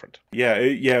have been different. Yeah,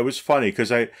 it was funny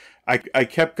because I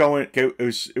kept going.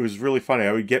 It was really funny.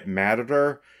 I would get mad at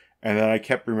her, and then I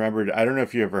kept remembering. I don't know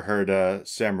if you ever heard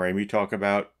Sam Raimi talk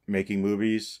about making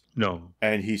movies. No.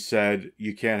 And he said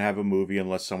you can't have a movie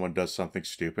unless someone does something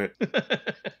stupid.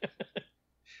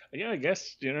 Yeah, I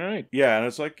guess you're right. Yeah, and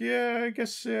it's like, I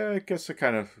guess it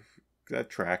kind of that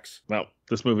tracks. Well,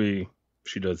 this movie,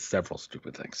 she does several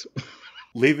stupid things.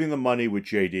 Leaving the money with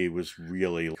JD was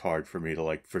really hard for me to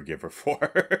like forgive her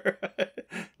for.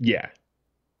 Yeah.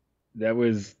 That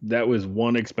was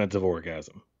one expensive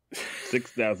orgasm.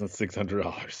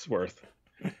 $6,600 worth.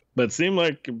 But it seemed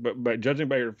like, by judging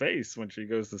by her face when she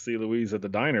goes to see Louise at the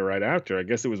diner right after, I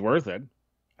guess it was worth it.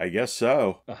 I guess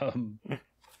so.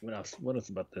 What else? What else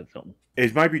about that film?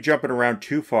 It might be jumping around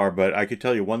too far, but I could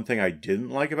tell you one thing I didn't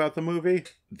like about the movie.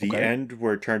 The end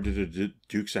where it turned into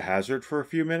Dukes of Hazzard for a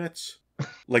few minutes.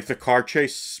 Like the car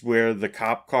chase where the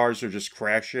cop cars are just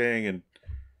crashing and...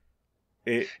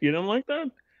 You don't like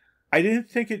that? I didn't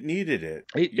think it needed it.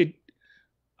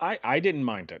 I didn't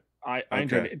mind it. I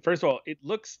enjoyed it. First of all, it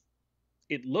looks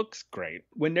great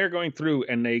when they're going through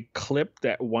and they clip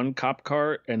that one cop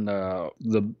car and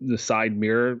the side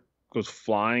mirror goes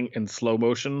flying in slow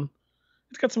motion.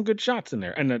 It's got some good shots in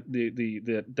there, and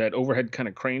that overhead kind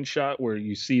of crane shot where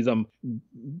you see them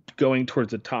going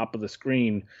towards the top of the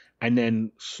screen, and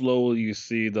then slowly you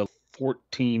see the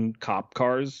 14 cop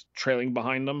cars trailing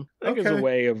behind them. I think it's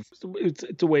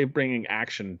a way of bringing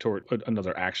action toward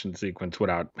another action sequence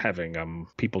without having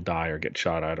people die or get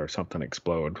shot at or something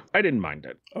explode. I didn't mind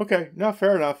it. Okay, no,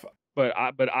 fair enough. But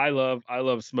I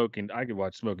love smoking. I could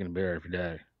watch Smoking Bear every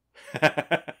day.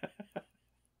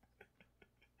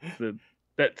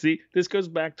 This goes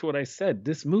back to what I said.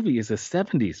 This movie is a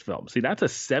 70s film. See, that's a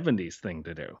 70s thing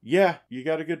to do. Yeah, you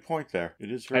got a good point there.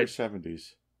 It is very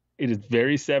 70s. It is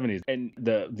very 70s, and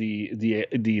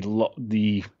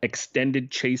the extended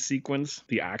chase sequence,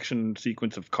 the action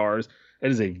sequence of cars,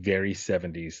 that is a very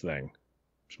 70s thing.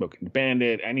 Smoking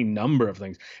Bandit, any number of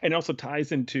things, and it also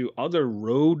ties into other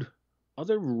road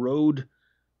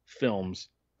films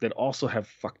that also have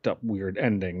fucked up weird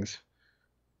endings.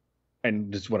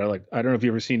 And this is what I like. I don't know if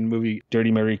you've ever seen the movie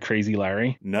Dirty Mary, Crazy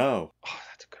Larry. No. Oh,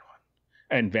 that's a good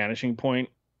one. And Vanishing Point.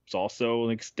 It's also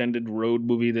an extended road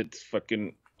movie that's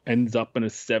fucking ends up in a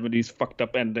 70s fucked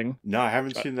up ending. No, I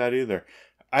haven't seen that either.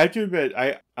 I have to admit,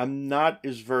 I'm not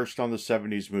as versed on the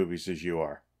 70s movies as you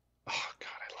are. Oh, God,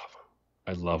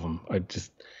 I love them. I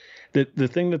just... The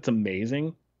thing that's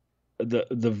amazing, the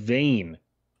vein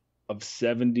of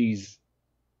 70s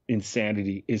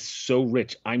insanity is so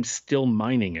rich. I'm still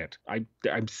mining it.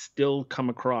 I'm still come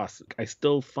across. I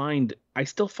still find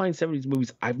 70s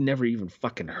movies I've never even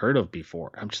fucking heard of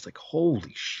before. I'm just like,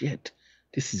 holy shit,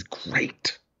 this is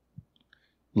great.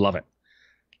 Love it.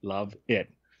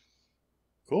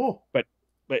 Cool. But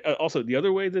also the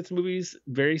other way this movie's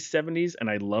very 70s, and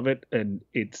I love it, and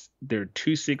there are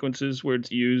two sequences where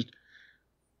it's used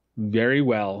very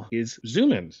well, is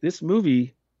zoom ins. This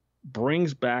movie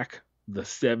brings back the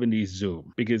 70s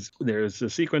zoom, because there's a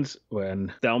sequence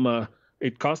when Thelma,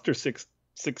 it cost her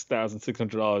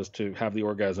 $6,600 to have the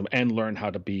orgasm and learn how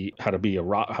to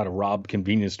rob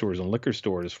convenience stores and liquor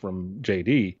stores from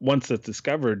JD. Once that's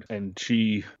discovered, and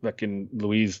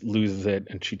Louise loses it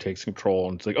and she takes control,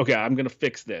 and it's like, okay, I'm gonna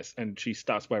fix this, and she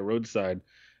stops by a roadside,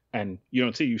 and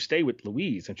you stay with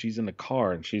Louise, and she's in the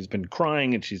car and she's been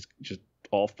crying and she's just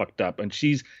all fucked up, and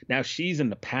she's in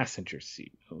the passenger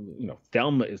seat.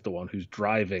 Thelma is the one who's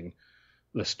driving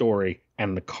the story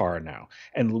and the car now,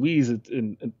 and Louise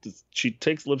she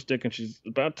takes lipstick and she's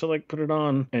about to put it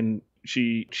on, and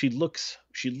she looks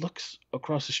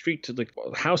across the street to the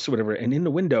house or whatever, and in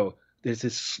the window there's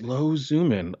this slow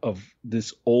zoom in of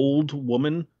this old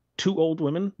woman, two old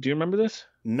women. Do you remember this?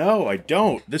 No, I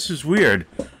don't. This is weird.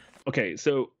 Okay,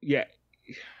 so yeah,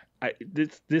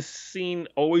 this scene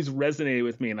always resonated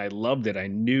with me, and I loved it. I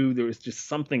knew there was just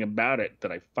something about it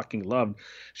that I fucking loved.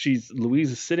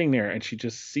 Louise is sitting there, and she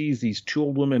just sees these two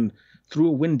old women through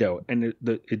a window, and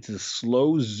it's a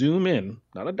slow zoom in,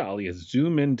 not a dolly, a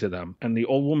zoom into them, and the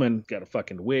old woman got a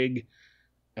fucking wig,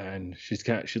 and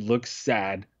she looks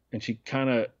sad, and it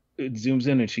zooms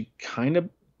in, and she kind of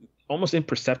almost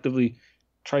imperceptibly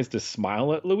tries to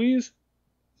smile at Louise.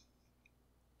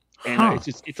 And Huh.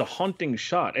 it's a haunting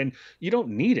shot, and you don't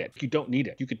need it. You don't need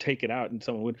it. You could take it out and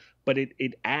someone would, but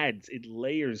it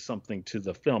layers something to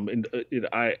the film. And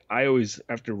I always,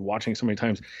 after watching so many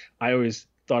times, I always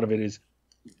thought of it as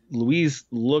Louise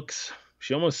looks,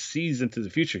 she almost sees into the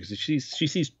future because she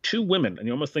sees two women, and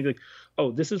you almost think like,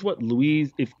 oh, this is what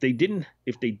Louise, if they didn't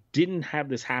have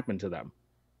this happen to them,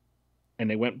 and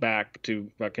they went back to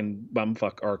fucking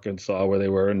bumfuck Arkansas where they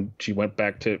were, and she went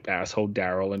back to asshole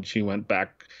Daryl, and she went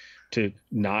back to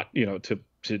not,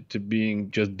 to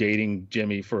being just dating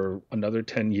Jimmy for another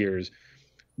 10 years,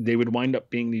 they would wind up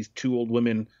being these two old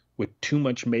women with too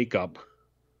much makeup,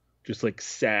 just like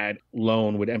sad,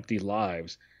 lone with empty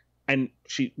lives. And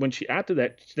when she after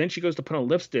that, then she goes to put on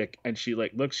lipstick, and she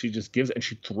like looks, she just gives it, and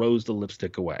she throws the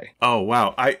lipstick away. Oh,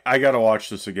 wow. I gotta watch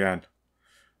this again.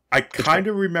 I kind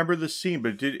of remember the scene,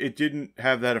 but it didn't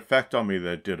have that effect on me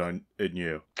that it did in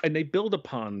you. And they build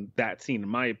upon that scene, in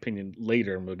my opinion,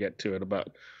 later, and we'll get to it,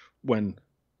 about when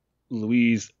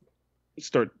Louise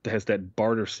has that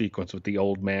barter sequence with the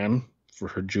old man for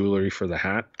her jewelry for the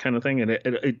hat kind of thing, and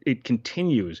it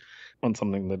continues on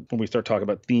something that when we start talking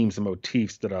about themes and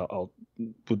motifs that I'll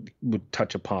would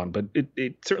touch upon. But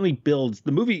it certainly builds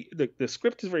the movie. The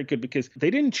script is very good because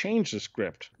they didn't change the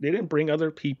script. They didn't bring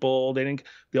other people. The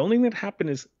only thing that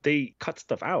happened is they cut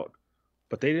stuff out,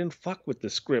 but they didn't fuck with the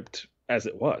script as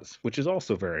it was, which is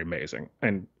also very amazing.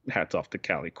 And hats off to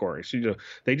Callie, Khouri.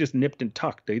 They just nipped and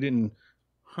tucked. They didn't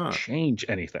change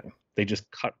anything. They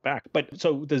just cut back. But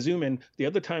so the zoom in, the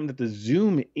other time that the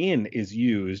zoom in is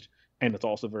used, and it's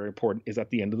also very important, is at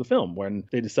the end of the film when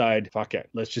they decide, fuck it,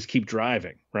 let's just keep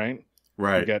driving, right?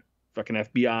 Right. You got fucking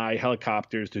FBI,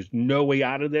 helicopters, there's no way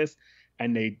out of this.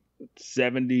 And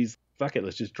 70s, fuck it,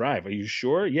 let's just drive. Are you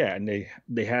sure? Yeah. And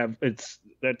they have, it's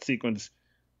that sequence,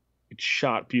 it's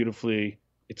shot beautifully.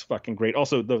 It's fucking great.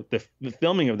 Also, the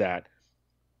filming of that,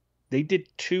 they did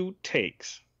 2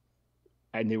 takes,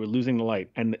 and they were losing the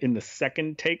light. And in the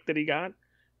second take that he got,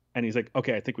 and he's like,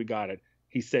 okay, I think we got it.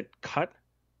 He said, cut.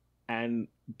 And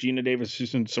Geena Davis,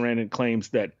 Susan Sarandon claims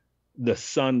that the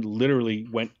sun literally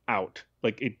went out.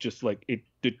 Like it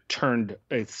turned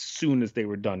as soon as they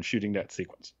were done shooting that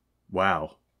sequence.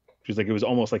 Wow. She's like, it was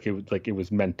almost like it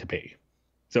was meant to be.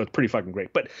 So it's pretty fucking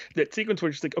great. But that sequence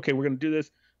where she's like, okay, we're gonna do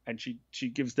this, and she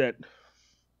gives that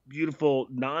beautiful,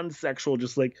 non-sexual,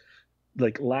 just like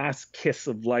last kiss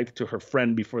of life to her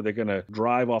friend before they're gonna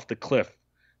drive off the cliff.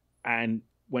 And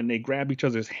when they grab each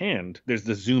other's hand, there's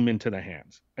the zoom into the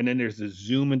hands. And then there's the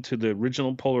zoom into the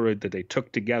original Polaroid that they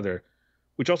took together,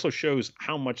 which also shows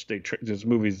how much these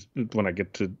movies, when I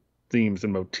get to themes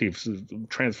and motifs,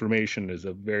 transformation is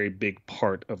a very big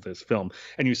part of this film.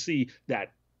 And you see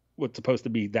that what's supposed to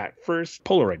be that first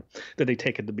Polaroid that they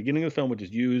take at the beginning of the film, which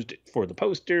is used for the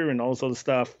poster and all this other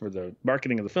stuff for the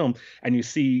marketing of the film. And you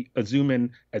see a zoom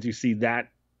in as you see that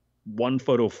one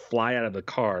photo fly out of the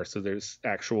car. So there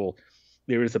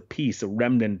is a piece, a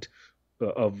remnant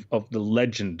of the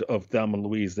legend of Thelma and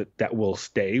Louise that will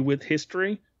stay with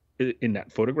history in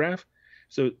that photograph.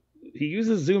 So he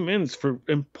uses zoom ins for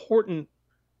important,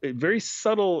 very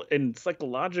subtle and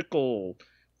psychological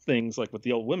things like with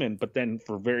the old women, but then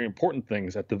for very important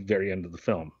things at the very end of the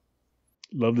film.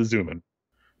 Love the zoom in.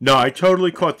 No, I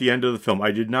totally caught the end of the film. I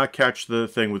did not catch the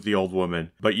thing with the old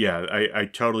woman, but yeah, I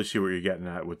totally see what you're getting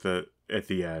at with at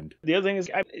the end. The other thing is,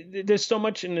 there's so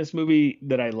much in this movie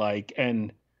that I like,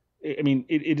 and I mean,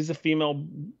 it is a female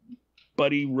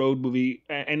buddy road movie,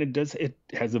 and it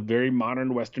has a very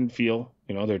modern Western feel.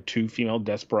 You know, there are 2 female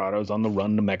desperados on the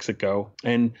run to Mexico,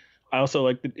 and I also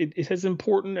like that it has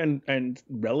important and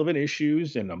relevant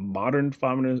issues and a modern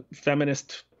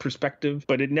feminist perspective,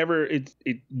 but it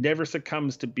never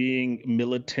succumbs to being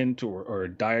militant or a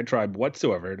diatribe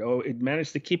whatsoever. It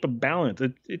managed to keep a balance.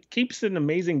 It keeps an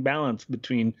amazing balance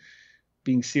between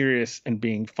being serious and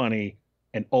being funny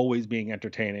and always being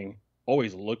entertaining,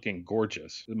 always looking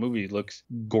gorgeous. The movie looks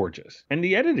gorgeous, and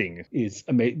the editing is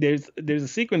amazing. There's a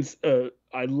sequence.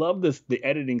 I love the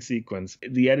editing sequence.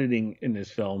 The editing in this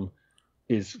film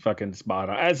is fucking spot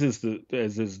on, as is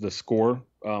the score.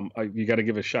 You got to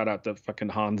give a shout out to fucking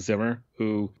Hans Zimmer,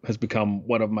 who has become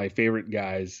one of my favorite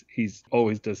guys. He's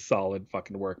always does solid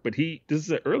fucking work, but this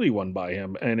is an early one by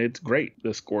him, and it's great,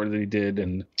 the score that he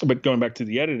did. But going back to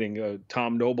the editing,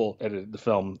 Tom Noble edited the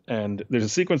film, and there's a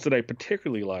sequence that I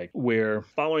particularly like where,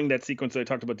 following that sequence that I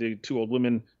talked about, the 2 old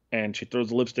women, and she throws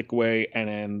the lipstick away, and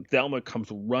then Thelma comes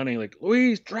running like,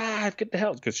 Louise, drive, get the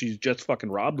hell, because she's just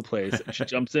fucking robbed the place. And she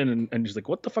jumps in and she's like,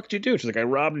 what the fuck did you do? She's like, I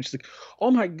robbed. And she's like,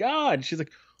 oh my God. She's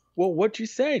like, well, what'd you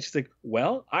say? She's like,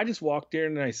 well, I just walked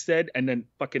in and I said, and then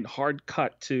fucking hard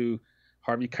cut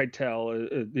Harvey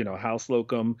Keitel, Hal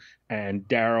Slocum, and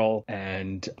Daryl,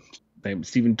 and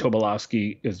Stephen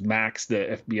Tobolowsky is Max,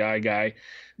 the FBI guy.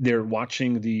 They're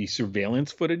watching the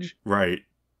surveillance footage. Right.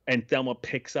 And Thelma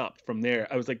picks up from there.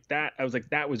 I was like,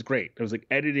 that was great. I was like,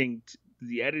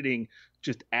 the editing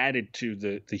just added to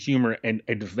the humor and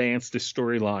advanced the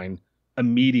storyline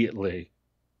immediately.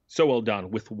 So well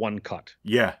done with one cut.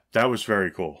 Yeah, that was very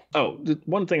cool. Oh, the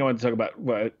one thing I wanted to talk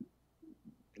about,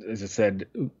 as I said,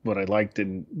 what I liked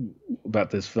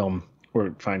about this film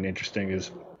or find interesting is,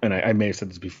 and I may have said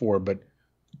this before, but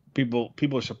people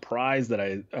are surprised that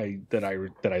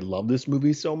I love this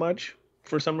movie so much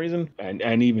for some reason,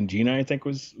 and even Geena I think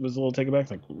was a little taken back,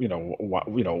 like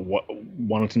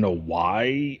wanted to know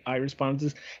why I responded to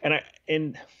this, and I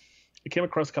came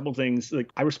across a couple of things.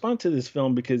 Like, I responded to this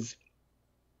film because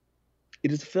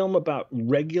it is a film about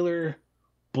regular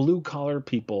blue collar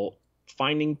people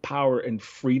finding power and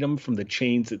freedom from the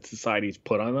chains that society's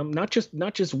put on them. Not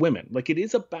just women. Like, it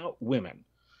is about women,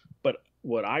 but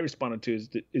what I responded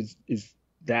to is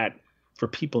that for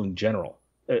people in general.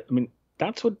 I mean,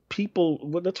 that's what people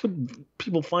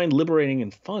find liberating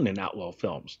and fun in outlaw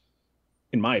films,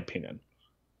 in my opinion.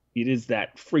 It is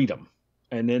that freedom.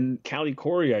 And then Callie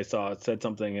Khouri, I saw, said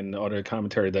something in the audio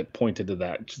commentary that pointed to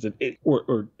that. She said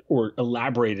or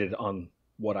elaborated on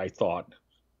what I thought,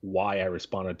 why I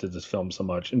responded to this film so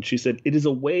much. And she said, it is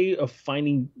a way of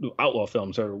finding outlaw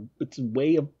films, it's a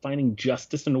way of finding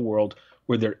justice in a world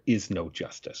where there is no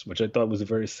justice, which I thought was a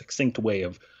very succinct way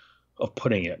of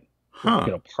putting it.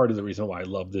 Huh. Part of the reason why I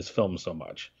love this film so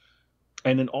much.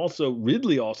 And then also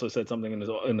Ridley also said something in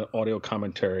the audio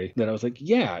commentary that I was like,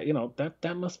 yeah,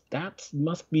 that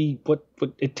must be what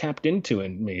it tapped into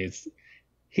in me.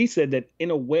 He said that in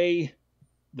a way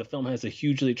the film has a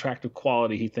hugely attractive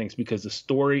quality, he thinks, because the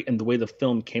story and the way the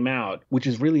film came out, which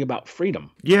is really about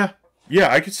freedom. Yeah,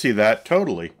 I could see that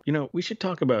totally. We should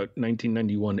talk about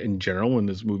 1991 in general when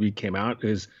this movie came out,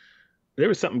 is there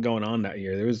was something going on that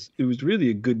year. It was really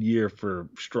a good year for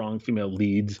strong female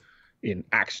leads in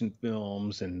action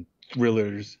films and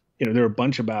thrillers. There were a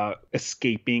bunch about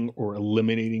escaping or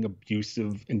eliminating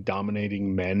abusive and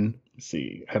dominating men. Let's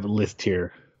see, I have a list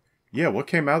here. Yeah, what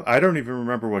came out? I don't even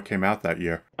remember what came out that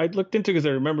year. I looked into it because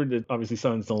I remembered that obviously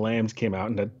Silence of the Lambs came out,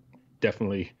 and that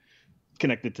definitely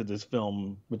connected to this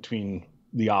film between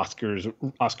the Oscar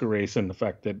race and the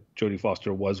fact that Jodie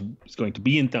Foster was going to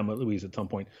be in Thelma and Louise at some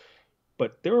point.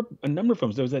 But there were a number of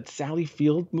films. There was that Sally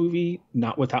Field movie,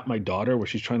 Not Without My Daughter, where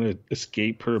she's trying to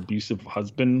escape her abusive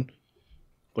husband.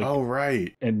 Oh,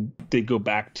 right. And they go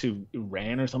back to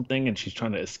Iran or something, and she's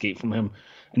trying to escape from him.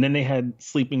 And then they had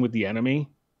Sleeping with the Enemy.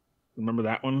 Remember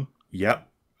that one? Yep.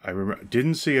 I remember.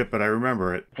 Didn't see it, but I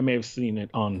remember it. I may have seen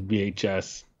it on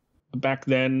VHS. Back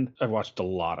then, I watched a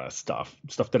lot of stuff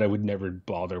that I would never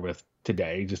bother with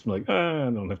today. Just like, I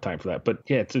don't have time for that. But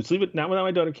yeah, so Not Without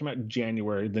My Daughter came out in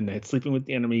January. Then they had Sleeping with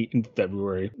the Enemy in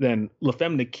February. Then La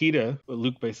Femme Nikita, a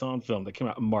Luc Besson film that came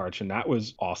out in March, and that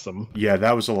was awesome. Yeah,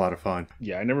 that was a lot of fun.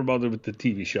 Yeah, I never bothered with the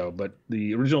TV show, but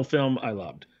the original film I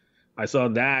loved. I saw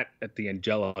that at the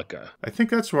Angelica. I think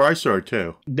that's where I saw it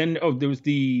too. Then, there was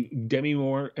the Demi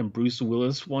Moore and Bruce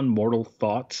Willis one, Mortal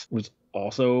Thoughts, was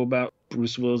also about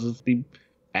Bruce Willis as the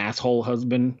asshole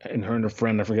husband and her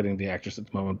friend. I'm forgetting the actress at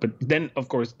the moment. But then, of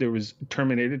course, there was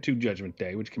Terminator 2 Judgment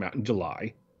Day, which came out in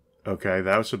July. Okay,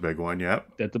 that was a big one, yep.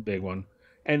 That's a big one.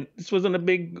 And this wasn't a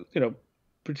big,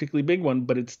 particularly big one,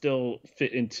 but it still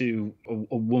fit into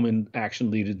a woman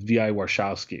action lead. It's V.I.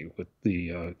 Warshawski with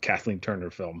the Kathleen Turner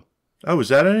film. Oh, was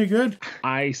that any good?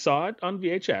 I saw it on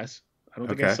VHS. I don't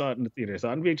think I saw it in the theater. I saw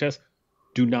it on VHS.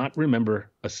 Do not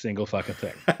remember a single fucking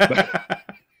thing.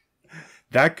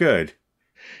 That good.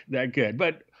 That good.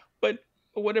 But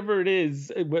whatever it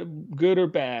is, good or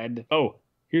bad. Oh,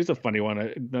 here's a funny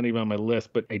one. Not even on my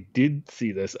list, but I did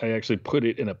see this. I actually put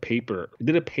it in a paper. I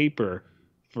did a paper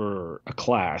for a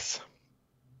class,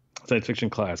 science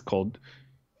fiction class, called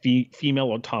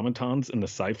Female Automatons in the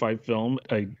Sci-Fi Film.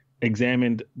 I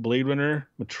examined Blade Runner,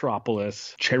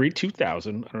 Metropolis, Cherry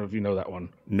 2000. I don't know if you know that one.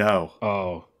 No.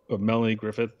 Oh, of Melanie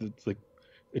Griffith. It's like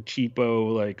a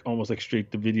cheapo, like almost like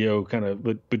straight to video kind of,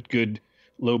 but good,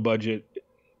 low budget,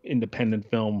 independent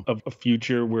film of a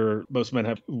future where most men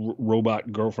have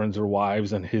robot girlfriends or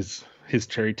wives, and his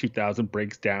Cherry 2000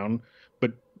 breaks down.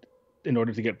 But in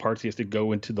order to get parts, he has to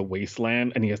go into the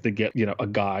wasteland, and he has to get a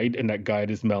guide, and that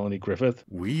guide is Melanie Griffith.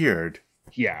 Weird.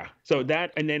 Yeah. So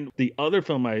that, and then the other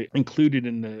film I included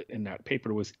in that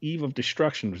paper was Eve of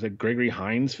Destruction. It was a Gregory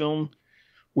Hines film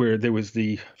where there was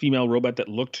the female robot that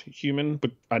looked human,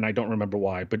 and I don't remember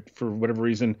why, but for whatever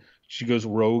reason, she goes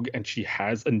rogue and she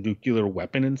has a nuclear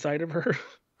weapon inside of her.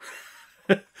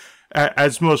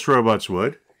 As most robots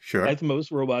would. Sure. As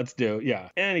most robots do, yeah.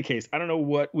 In any case, I don't know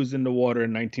what was in the water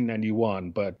in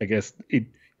 1991, but I guess it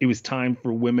was time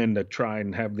for women to try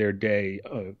and have their day,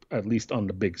 at least on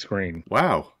the big screen.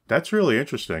 Wow, that's really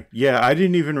interesting. Yeah, I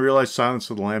didn't even realize Silence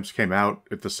of the Lambs came out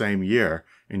at the same year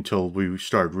until we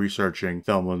started researching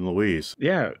Thelma and Louise.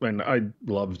 Yeah, and I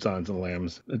love Silence of the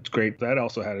Lambs. It's great. That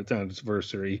also had its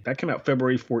anniversary. That came out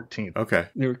February 14th. Okay.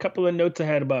 There were a couple of notes I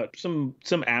had about some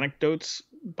anecdotes,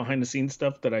 behind the scenes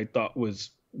stuff that I thought was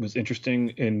interesting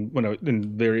in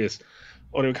various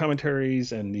audio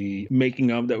commentaries and the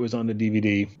making of that was on the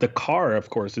DVD. The car, of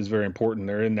course, is very important.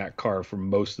 They're in that car for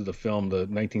most of the film, the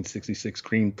 1966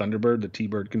 Green Thunderbird, the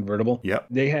T-Bird convertible. Yep.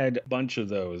 They had a bunch of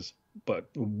those, but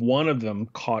one of them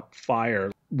caught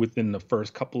fire within the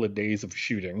first couple of days of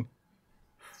shooting.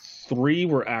 3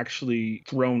 were actually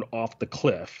thrown off the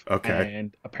cliff. Okay.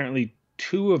 And apparently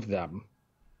 2 of them,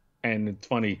 and it's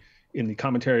funny, in the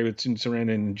commentary with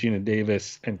Sarandon and Geena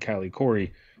Davis and Callie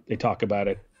Khouri, they talk about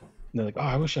it. And they're like, oh,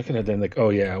 I wish I could have done. Like, oh,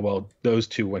 yeah, well, those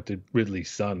 2 went to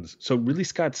Ridley's sons. So Ridley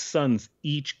Scott's sons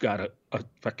each got a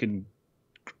fucking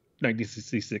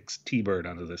 1966 T-Bird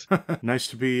out of this. Nice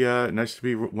to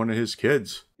be one of his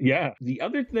kids. Yeah. The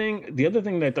other thing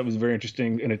that I thought was very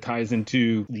interesting, and it ties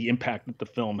into the impact that the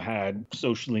film had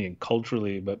socially and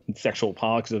culturally, but sexual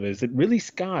politics of it, is that Ridley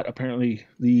Scott, apparently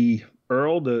the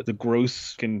Earl, the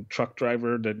gross truck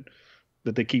driver that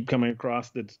they keep coming across,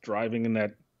 that's driving in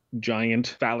that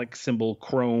giant phallic symbol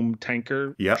chrome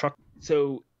tanker truck.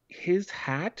 So his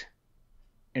hat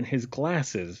and his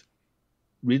glasses,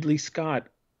 Ridley Scott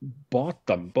bought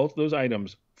them, both those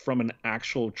items, from an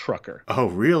actual trucker. Oh,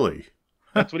 really?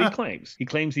 That's what he claims. He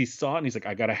claims he saw it and he's like,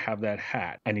 I gotta have that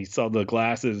hat. And he saw the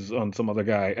glasses on some other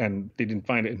guy and they didn't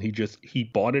find it, and he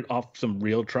bought it off some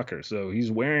real truckers. So he's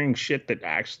wearing shit that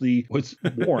actually was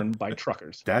worn by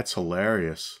truckers. That's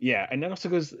hilarious. Yeah, and that also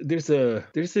goes, there's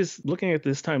this, looking at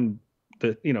this time,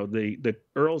 the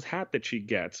Earl's hat that she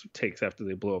takes after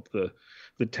they blow up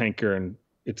the tanker, and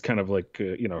it's kind of like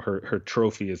her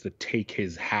trophy is to take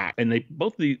his hat. And they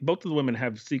both of the women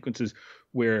have sequences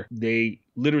where they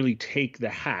literally take the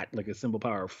hat, like a symbol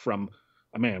power, from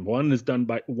a man. One is done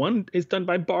by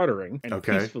bartering and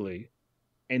peacefully,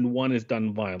 and one is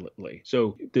done violently.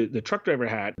 So the truck driver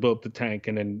hat blew up the tank,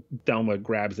 and then Thelma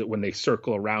grabs it when they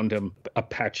circle around him,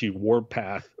 Apache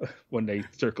warpath, when they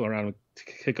circle around and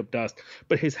kick up dust.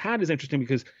 But his hat is interesting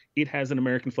because it has an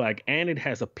American flag, and it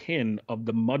has a pin of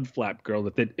the mud flap girl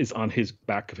that is on his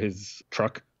back of his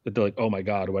truck. That they're like, oh my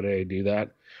God, why did I do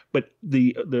that? But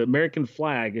the American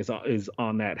flag is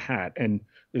on that hat. And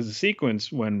there's a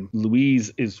sequence when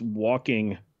Louise is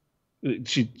walking.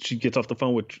 She gets off the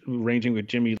phone arranging with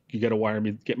Jimmy. You got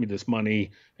to get me this money.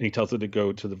 And he tells her to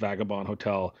go to the Vagabond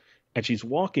Hotel. And she's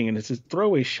walking, and it's this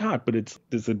throwaway shot, but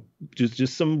there's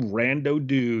just some rando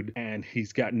dude, and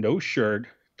he's got no shirt,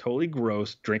 totally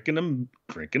gross, drinking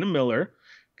a Miller,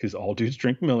 because all dudes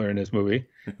drink Miller in this movie.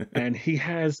 And he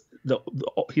has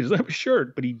he doesn't have a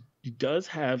shirt, but he does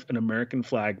have an American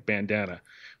flag bandana.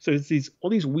 So it's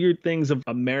all these weird things of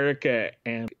America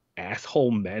and asshole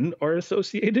men are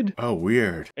associated. Oh,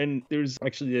 weird. And there's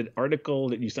actually an article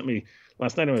that you sent me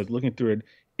last night. I was looking through it.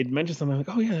 It mentions something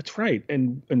like, oh yeah, that's right.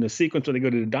 And in the sequence where they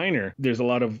go to the diner, there's a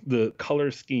lot of the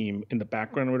color scheme in the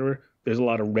background or whatever. There's a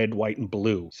lot of red, white, and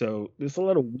blue. So there's a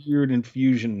lot of weird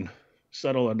infusion,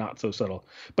 subtle and not so subtle.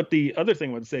 But the other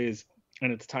thing I would say is,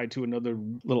 and it's tied to another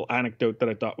little anecdote that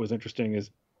I thought was interesting,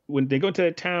 is when they go to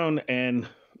the town and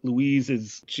Louise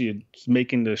is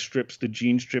making the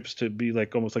jean strips to be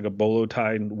like almost like a bolo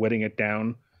tie and wetting it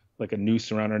down like a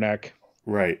noose around her neck.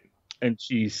 Right. And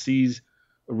she sees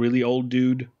a really old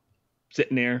dude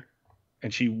sitting there,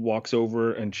 and she walks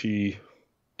over and she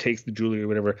takes the jewelry or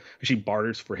whatever, and she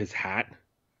barters for his hat.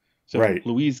 So right.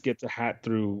 Louise gets a hat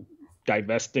through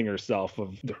divesting herself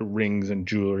of her rings and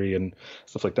jewelry and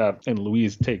stuff like that, and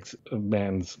Louise takes a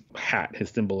man's hat, his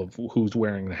symbol of who's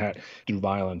wearing the hat, through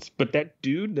violence. But that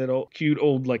dude, that cute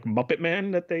old like Muppet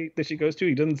man that she goes to,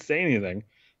 he doesn't say anything.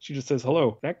 She just says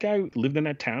hello. That guy lived in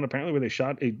that town apparently where they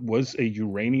shot. It was a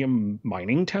uranium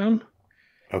mining town.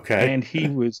 Okay. And he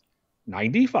was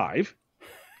 95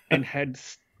 and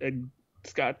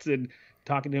Scott said,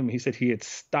 talking to him, he said he had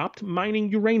stopped mining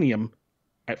uranium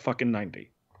at fucking 90.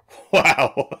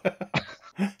 Wow.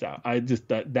 So I just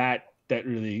that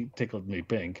really tickled me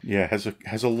pink. Yeah,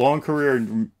 has a long career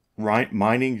in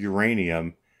mining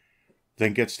uranium,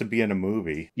 then gets to be in a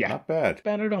movie. Yeah, not bad.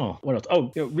 Bad at all. What else?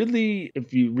 Oh, Ridley,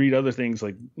 if you read other things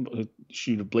like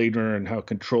Shoot a Blade Runner and how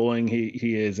controlling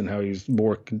he is, and how he's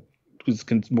more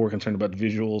concerned about the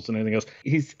visuals and anything else,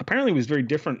 he's apparently was very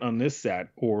different on this set,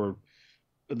 or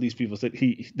at least people said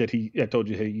I told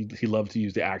you he loved to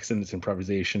use the accents,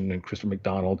 improvisation, and Christopher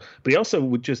McDonald, but he also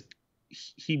would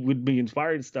he would be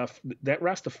inspired stuff. That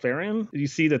Rastafarian you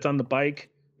see that's on the bike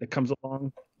that comes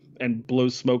along and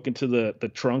blows smoke into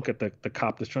the trunk at the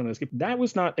cop that's trying to escape. That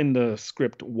was not in the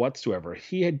script whatsoever.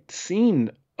 He had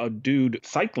seen a dude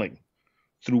cycling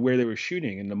through where they were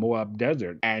shooting in the Moab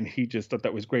desert, and he just thought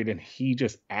that was great, and he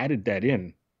just added that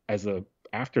in as a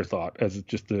afterthought, as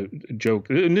just a joke.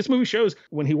 And this movie shows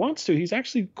when he wants to, he's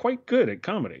actually quite good at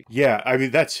comedy. Yeah, I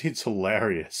mean, it's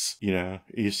hilarious. You know,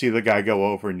 you see the guy go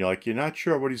over and you're like, you're not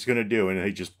sure what he's going to do. And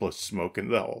he just blows smoke in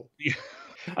the hole. Yeah.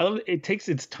 I love it. It takes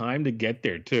its time to get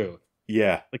there too.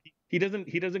 Yeah. Like he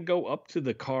doesn't go up to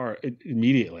the car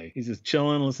immediately. He's just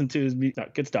chilling, listen to his beats.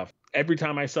 Good stuff. Every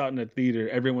time I saw it in the theater,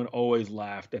 everyone always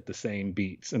laughed at the same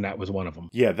beats, and that was one of them.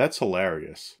 Yeah, that's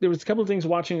hilarious. There was a couple of things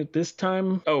watching it this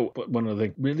time. Oh, but one of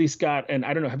the Ridley Scott, and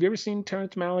I don't know, have you ever seen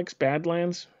Terrence Malick's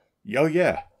Badlands? Oh,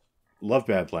 yeah. Love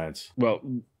Badlands. Well,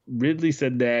 Ridley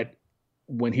said that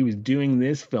when he was doing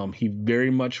this film, he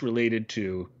very much related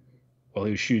to, while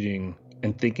he was shooting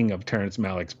and thinking of Terrence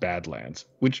Malick's Badlands,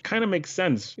 which kind of makes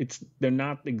sense. They're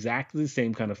not exactly the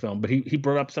same kind of film, but he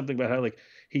brought up something about how, like,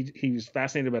 he was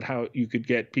fascinated about how you could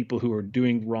get people who are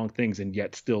doing wrong things and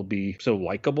yet still be so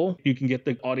likable. You can get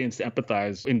the audience to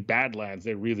empathize. In Badlands,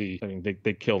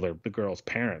 they kill the girl's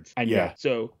parents. And yeah.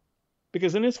 So,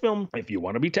 because in this film, if you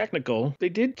want to be technical, they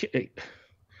did.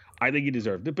 I think he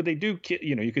deserved it, but they do.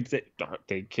 You could say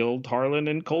they killed Harlan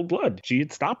in cold blood. She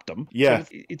had stopped them. Yeah,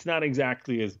 it's not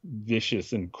exactly as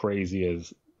vicious and crazy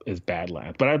as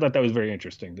Badlands, but I thought that was very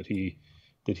interesting that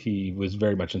he was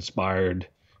very much inspired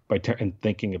by and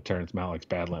thinking of Terrence Malick's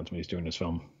Badlands when he's doing this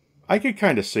film. I could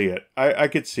kind of see it. I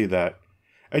could see that,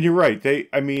 and you're right.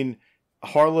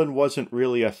 Harlan wasn't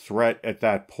really a threat at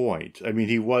that point. I mean,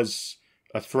 he was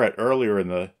a threat earlier in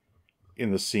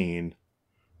the scene.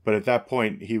 But at that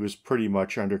point, he was pretty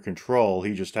much under control.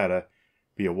 He just had to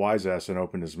be a wise ass and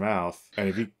open his mouth.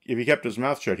 And if he kept his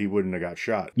mouth shut, he wouldn't have got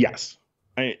shot. Yes.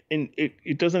 And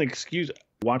it doesn't excuse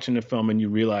watching the film and you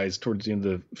realize towards the end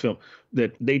of the film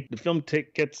that the film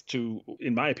gets to,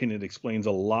 in my opinion, it explains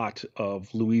a lot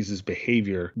of Louise's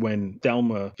behavior when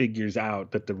Thelma figures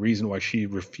out that the reason why she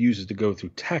refuses to go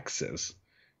through Texas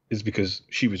is because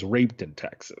she was raped in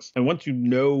Texas. And once you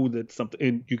know that something,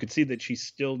 and you could see that she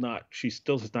still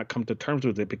has not come to terms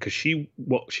with it because she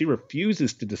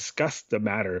refuses to discuss the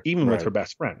matter, even with her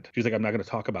best friend. She's like, I'm not going to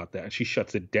talk about that. And she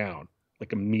shuts it down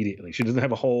like immediately. She doesn't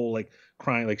have a whole like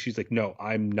crying, like she's like, no,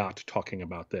 I'm not talking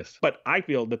about this. But I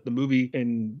feel that the movie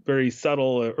in very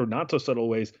subtle or not so subtle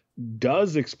ways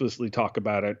does explicitly talk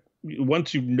about it.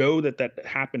 Once you know that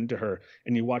happened to her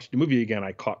and you watch the movie again,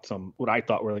 I caught what I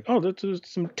thought were like, oh, there's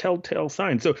some telltale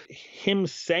signs. So him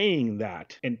saying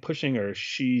that and pushing her,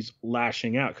 she's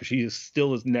lashing out because she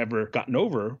still has never gotten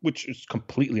over, which is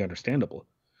completely understandable,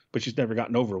 but she's never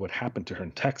gotten over what happened to her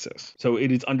in Texas. So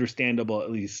it is understandable, at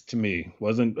least to me.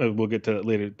 We'll get to that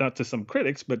later, not to some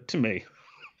critics, but to me.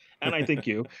 And I think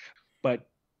you. But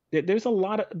there's a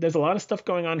lot of stuff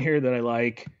going on here that I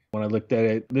like. When I looked at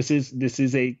it, this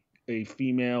is a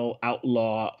female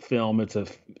outlaw film. It's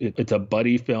a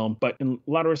buddy film, but in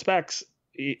a lot of respects,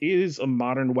 it is a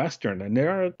modern Western, and there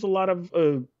are a lot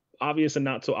of obvious and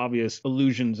not so obvious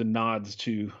allusions and nods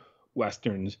to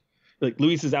Westerns. Like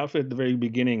Louise's outfit at the very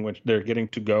beginning, when they're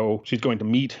she's going to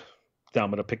meet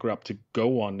Thelma to pick her up to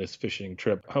go on this fishing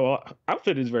trip. Her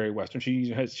outfit is very Western.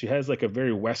 She has like a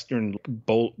very Western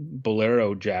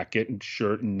bolero jacket and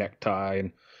shirt and necktie,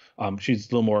 and she's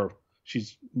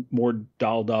more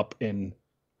dolled up and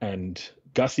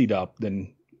gussied up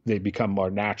than they become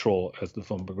more natural as the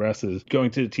film progresses.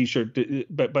 Going to the t-shirt,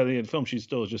 but by the end of the film, she's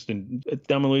still just in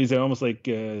Thelma and Louise. They're almost like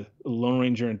Lone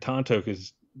Ranger and Tonto,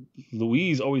 because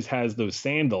Louise always has those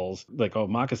sandals, like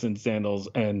moccasin sandals,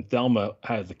 and Thelma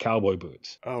has the cowboy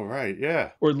boots. Oh, right,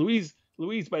 yeah. Or Louise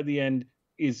by the end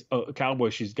is a cowboy.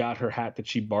 She's got her hat that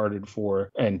she bartered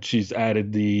for, and she's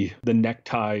added the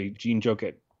necktie jean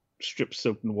jacket strip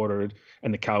soaked in water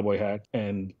and the cowboy hat.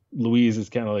 And Louise is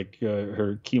kind of like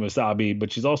her Kemosabe,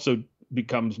 but she's also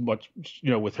becomes much,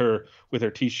 with her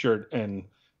t-shirt and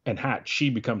hat, she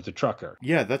becomes the trucker.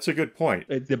 Yeah, that's a good point.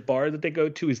 The bar that they go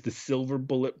to is the Silver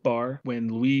Bullet Bar.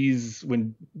 When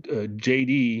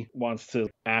JD wants to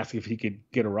ask if he could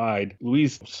get a ride,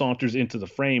 Louise saunters into the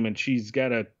frame and she's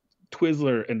got a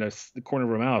Twizzler in the corner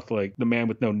of her mouth, like the man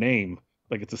with no name.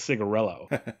 Like it's a cigarello.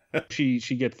 She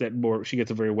gets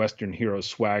a very Western hero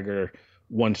swagger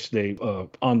once they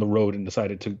on the road and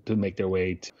decided to make their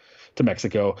way to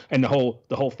Mexico. And the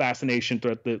whole fascination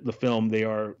throughout the film, they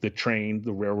are the train,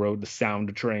 the railroad, the sound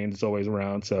of trains is always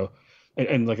around. So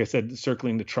And like I said,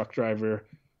 circling the truck driver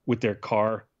with their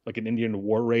car, like an Indian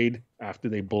war raid after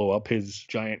they blow up his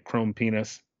giant chrome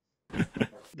penis.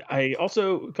 I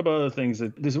also, a couple other things,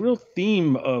 that there's a real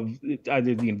theme of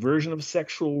either the inversion of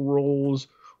sexual roles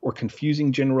or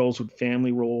confusing gender roles with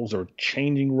family roles or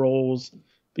changing roles,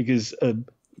 because a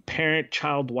parent,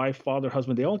 child, wife, father,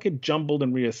 husband, they all get jumbled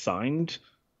and reassigned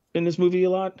in this movie a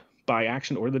lot by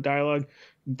action or the dialogue.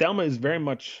 Thelma is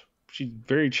she's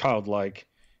very childlike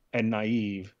and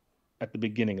naive at the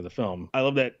beginning of the film. I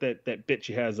love that bit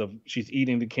she has of she's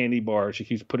eating the candy bar, she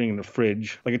keeps putting it in the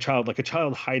fridge like a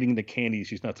child hiding the candy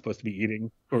she's not supposed to be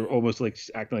eating, or almost like she's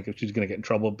acting like she's going to get in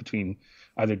trouble between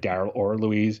either Daryl or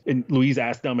Louise. And Louise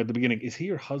asked Thelma at the beginning, is he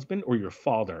your husband or your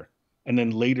father? And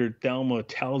then later, Thelma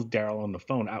tells Daryl on the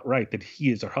phone outright that he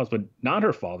is her husband, not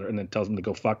her father, and then tells him to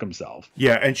go fuck himself.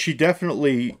 Yeah, and she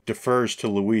definitely defers to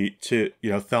Louise.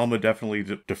 Thelma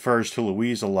definitely defers to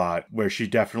Louise a lot, where she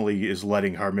definitely is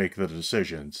letting her make the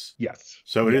decisions. Yes.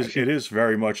 So it is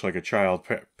very much like a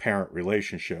child-parent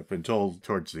relationship until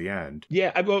towards the end.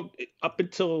 Yeah, up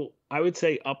until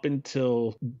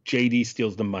JD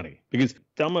steals the money, because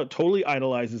Thelma totally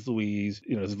idolizes Louise.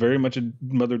 It's very much a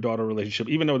mother-daughter relationship,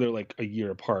 even though they're like a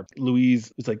year apart.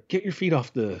 Louise is like, get your feet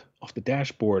off the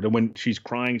dashboard. And when she's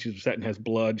crying, she's upset and has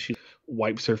blood, she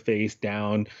wipes her face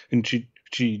down, and she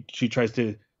tries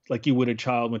to, like you would a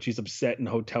child when she's upset in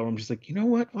a hotel room. She's like, you know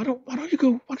what? Why don't you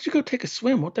go take a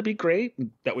swim? Won't that be great?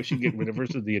 And that way she can get rid of her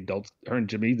so the adults, her and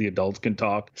Jimmy, the adults, can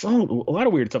talk. So a lot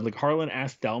of weird stuff. Like Harlan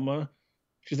asked Thelma,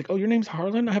 she's like, oh, your name's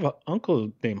Harlan? I have an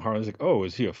uncle named Harlan. He's like, oh,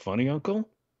 is he a funny uncle?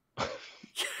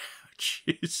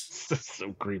 Jeez.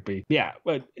 So creepy. Yeah,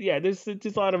 but yeah, there's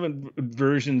a lot of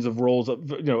versions of roles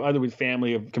of, either with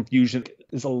family, of confusion.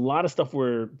 There's a lot of stuff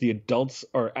where the adults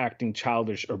are acting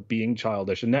childish or being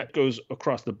childish, and that goes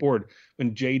across the board.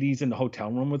 When JD's in the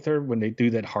hotel room with her, when they do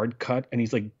that hard cut and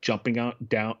he's like jumping up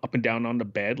and down on the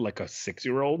bed like a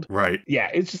 6-year-old. Right.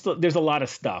 Yeah, it's just, there's a lot of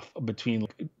stuff between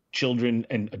children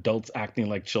and adults acting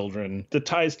like children.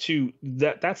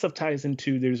 That stuff ties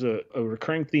into, there's a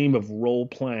recurring theme of role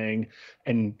playing,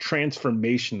 and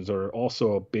transformations are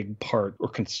also a big part or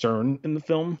concern in the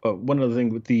film. One other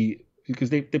thing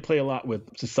because they play a lot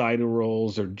with societal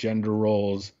roles or gender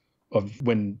roles, of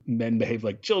when men behave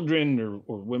like children,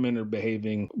 or women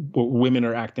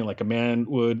are acting like a man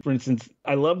would. For instance,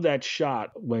 I love that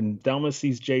shot when Thelma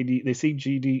sees JD. They see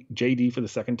JD for the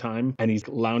second time, and he's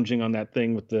lounging on that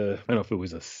thing with I don't know if it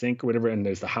was a sink or whatever, and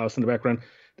there's the house in the background.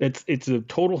 It's a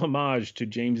total homage to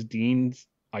James Dean's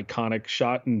iconic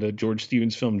shot in the George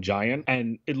Stevens film Giant,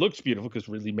 and it looks beautiful because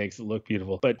Ridley makes it look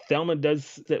beautiful. But Thelma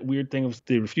does that weird thing of,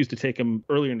 they refuse to take him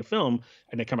earlier in the film,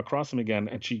 and they come across him again,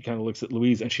 and she kind of looks at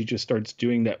Louise, and she just starts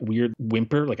doing that weird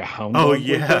whimper, like a hound dog. Oh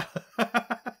yeah.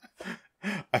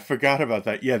 I forgot about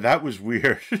that. Yeah, that was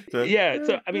weird. Yeah,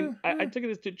 so I mean, I took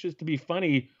it as just to be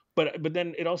funny. But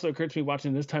then it also occurred to me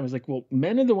watching this time, is like, well,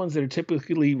 men are the ones that are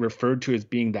typically referred to as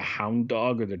being the hound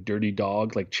dog or the dirty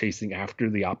dog, like chasing after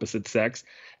the opposite sex.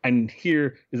 And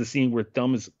here is a scene where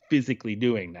Thelma's physically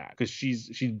doing that, because she's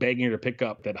begging her to pick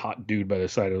up that hot dude by the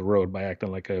side of the road by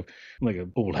acting like a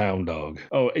old hound dog.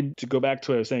 Oh, and to go back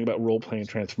to what I was saying about role playing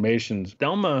transformations,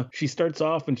 Thelma, she starts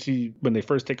off, and when they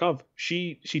first take off,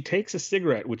 she takes a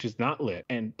cigarette, which is not lit,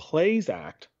 and plays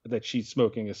act that she's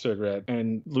smoking a cigarette.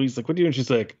 And Louise is like, what are you doing?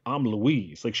 She's like, I'm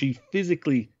Louise. Like, she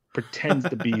physically pretends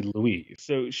to be Louise.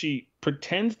 So she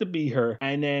pretends to be her.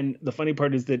 And then the funny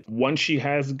part is that once she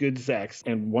has good sex,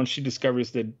 and once she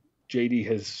discovers that JD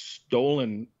has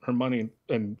stolen her money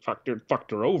and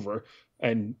fucked her over,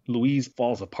 and Louise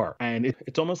falls apart. And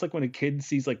it's almost like when a kid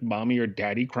sees like mommy or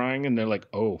daddy crying, and they're like,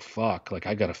 oh fuck, like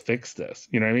I gotta fix this.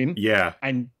 You know what I mean? Yeah.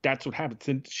 And that's what happens.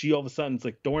 And she all of a sudden is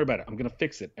like, don't worry about it, I'm gonna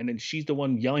fix it. And then she's the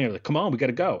one yelling at her, like, come on, we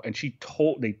gotta go. And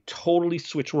they totally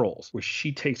switch roles, where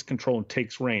she takes control and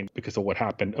takes reign because of what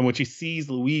happened. And when she sees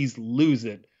Louise lose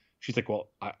it, she's like, well,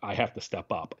 I have to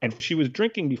step up. And she was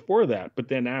drinking before that, but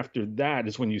then after that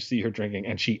is when you see her drinking,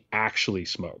 and she actually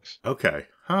smokes. Okay.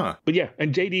 Huh. But yeah,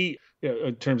 and JD,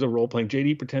 in terms of role playing,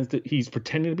 JD he's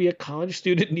pretending to be a college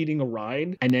student needing a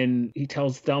ride. And then he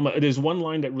tells Thelma, there's one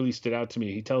line that really stood out to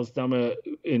me. He tells Thelma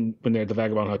when they're at the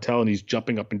Vagabond Hotel, and he's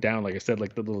jumping up and down, like I said,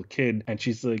 like the little kid. And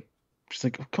she's like,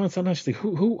 oh, come on, son. She's like,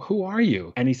 who are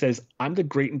you? And he says, I'm the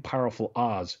great and powerful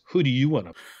Oz. Who do you want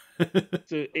to?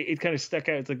 So it kind of stuck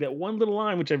out. It's like that one little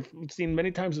line, which I've seen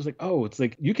many times. It's like, oh, it's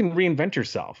like, you can reinvent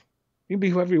yourself. You can be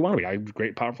whoever you want to be. I'm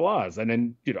great, powerful Oz. And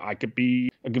then, I could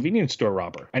be a convenience store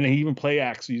robber. And then he even play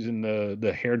acts using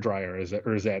the hairdryer as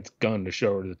Erzat's gun to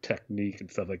show her the technique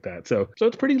and stuff like that. So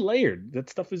it's pretty layered. That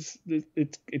stuff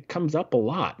it comes up a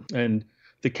lot. And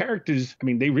the characters, I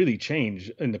mean, they really change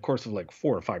in the course of like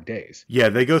 4 or 5 days. Yeah,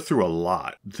 they go through a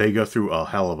lot. They go through a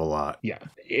hell of a lot. Yeah.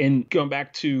 And going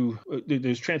back to,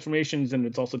 there's transformations, and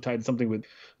it's also tied to something with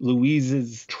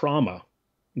Louise's trauma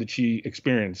that she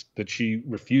experienced, that she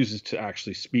refuses to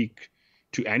actually speak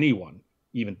to anyone,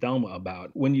 even Thelma,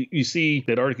 about. When you see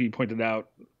that article you pointed out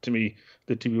to me,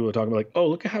 that two people were talking about, like, oh,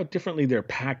 look at how differently they're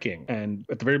packing. And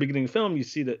at the very beginning of the film, you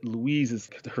see that Louise,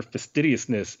 her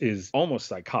fastidiousness is almost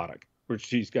psychotic, where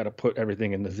she's got to put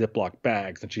everything in the Ziploc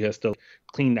bags, and she has to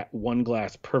clean that one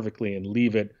glass perfectly and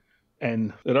leave it.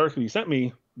 And that article you sent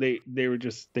me, they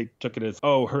took it as,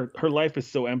 oh, her life is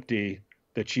so empty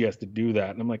that she has to do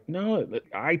that. And I'm like, no,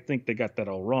 I think they got that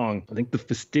all wrong. I think the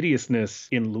fastidiousness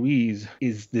in Louise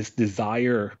is this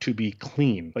desire to be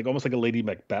clean, like almost like a Lady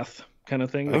Macbeth kind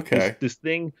of thing. Like okay. This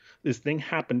thing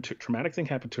happened to, traumatic thing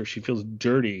happened to her. She feels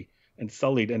dirty and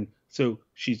sullied. And so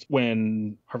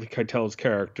when Harvey Keitel's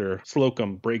character,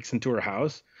 Slocum, breaks into her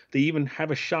house, they even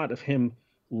have a shot of him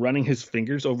running his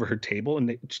fingers over her table,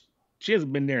 and she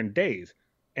hasn't been there in days.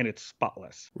 And it's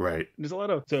spotless. Right. There's a lot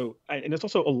of and it's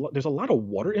also there's a lot of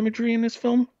water imagery in this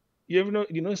film. You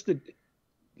notice that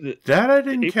I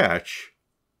didn't catch.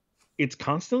 It's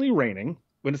constantly raining.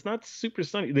 When it's not super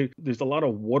sunny, there's a lot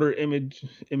of water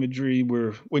imagery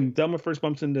where when Thelma first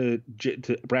bumps into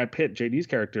to Brad Pitt, JD's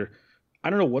character, I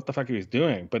don't know what the fuck he was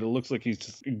doing, but it looks like he's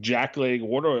just ejaculating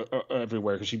water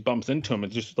everywhere because she bumps into him.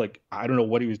 It's just like, I don't know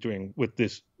what he was doing with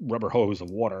this rubber hose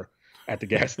of water at the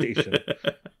gas station.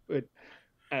 But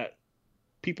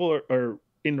people are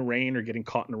in the rain or getting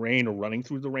caught in the rain or running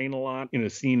through the rain a lot. In a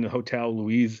scene in the hotel,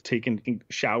 Louise taking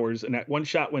showers. And that one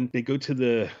shot when they go to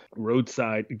the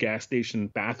roadside gas station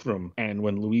bathroom, and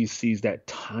when Louise sees that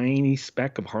tiny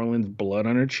speck of Harlan's blood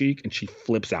on her cheek and she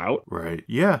flips out. Right.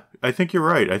 Yeah, I think you're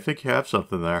right. I think you have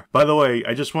something there. By the way,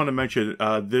 I just want to mention,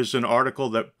 there's an article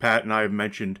that Pat and I have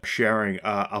mentioned sharing.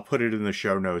 I'll put it in the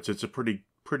show notes. It's a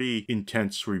pretty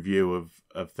intense review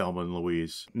of Thelma and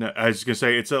Louise. No, I was going to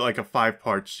say, it's like a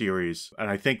 5-part series, and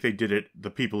I think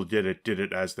the people who did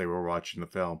it as they were watching the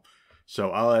film. So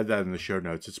I'll add that in the show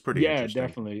notes. It's pretty interesting. Yeah,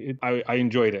 definitely. I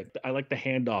enjoyed it. I like the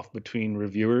handoff between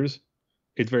reviewers.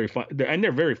 It's very fun, and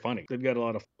they're very funny. They've got a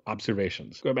lot of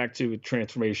observations. Go back to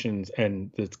transformations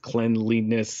and this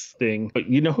cleanliness thing. But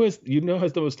who has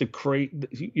the most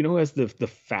who has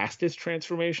the fastest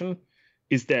transformation?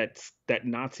 Is that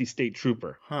Nazi state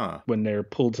trooper. When they're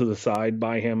pulled to the side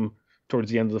by him towards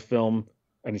the end of the film,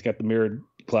 and he's got the mirrored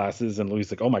glasses, and Louis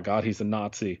is like, oh my God, he's a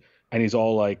Nazi. And he's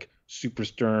all like super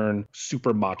stern,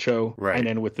 super macho. Right. And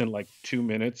then within like 2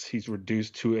 minutes, he's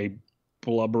reduced to a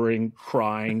blubbering,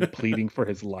 crying, pleading for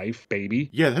his life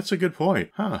baby. Yeah, that's a good point.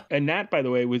 And that, by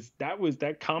the way, was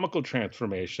that comical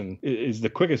transformation is the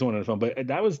quickest one in the film. But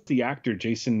that was the actor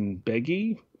Jason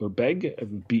Beghe, or Beghe,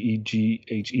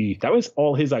 Beghe. That was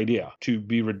all his idea, to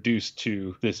be reduced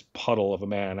to this puddle of a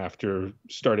man after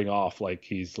starting off like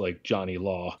he's like Johnny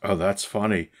Law. Oh, that's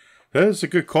funny. That is a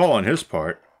good call on his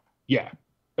part. Yeah.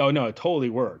 Oh, no, it totally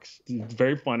works. It's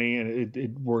very funny, and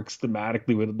it works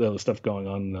thematically with the stuff going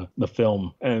on in the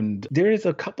film. And there's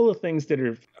a couple of things that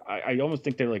are, I almost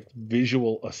think they're like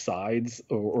visual asides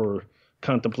or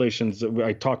contemplations that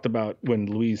I talked about when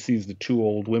Louise sees the two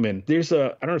old women. I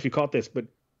don't know if you caught this, but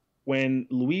when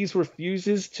Louise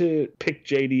refuses to pick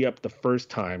JD up the first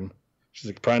time, she's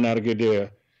like, probably not a good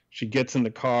idea. She gets in the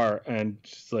car and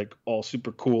she's like all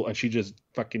super cool, and she just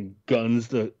fucking guns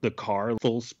the car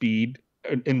full speed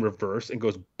in reverse and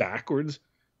goes backwards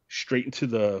straight into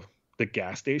the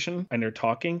gas station, and they're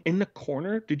talking in the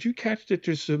corner. Did you catch that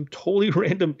there's some totally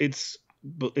random, it's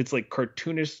like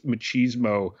cartoonish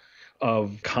machismo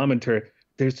of commentary.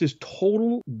 There's this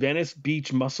total Venice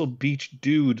Beach, Muscle Beach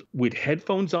dude with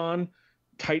headphones on,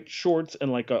 tight shorts,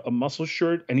 and like a muscle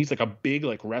shirt, and he's like a big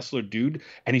like wrestler dude,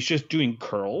 and he's just doing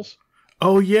curls.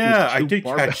 Oh yeah, I did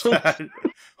catch that.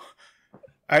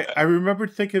 I remember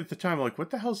thinking at the time, like, what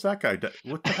the hell's that guy?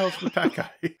 What the hell's with that guy?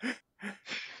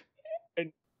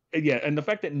 And the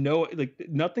fact that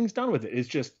nothing's done with it. It's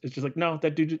just like, no,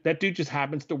 that dude just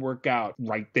happens to work out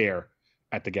right there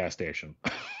at the gas station.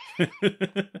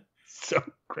 So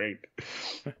great.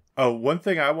 Oh, one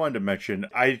thing I wanted to mention,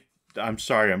 I'm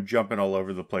sorry, I'm jumping all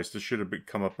over the place. This should have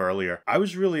come up earlier. I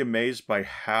was really amazed by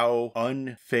how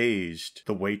unfazed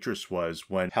the waitress was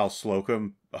when Hal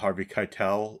Slocum, Harvey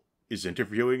Keitel, is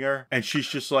interviewing her, and she's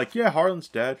just like, yeah, Harlan's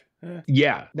dead.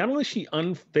 Yeah, not only is she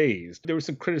unfazed, there was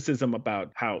some criticism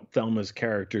about how Thelma's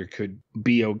character could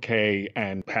be okay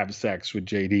and have sex with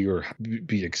JD or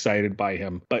be excited by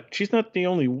him, but she's not the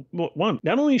only one.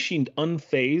 Not only is she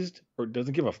unfazed or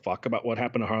doesn't give a fuck about what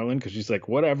happened to Harlan, because she's like,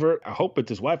 whatever, I hope it's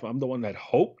his wife. I'm the one that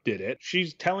Hope did it.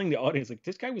 She's telling the audience, like,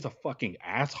 this guy was a fucking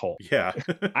asshole. Yeah.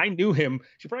 I knew him.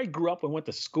 She probably grew up and went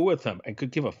to school with him and could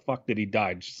give a fuck that he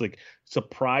died. She's like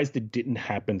surprised it didn't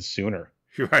happen sooner.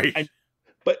 Right.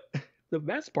 But the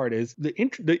best part is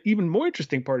the even more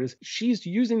interesting part is she's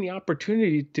using the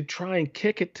opportunity to try and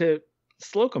kick it to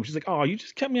Slocum. She's like, "Oh, you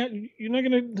just kept me out. You're not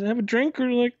gonna have a drink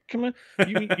or like, come on.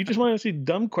 You just want to see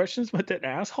dumb questions about that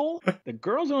asshole." The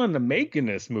girls on the making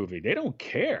this movie, they don't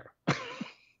care.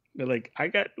 They're like, "I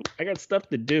got stuff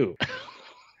to do."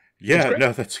 Yeah,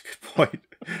 no, that's a good point.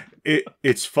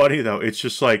 It's funny though. It's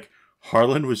just like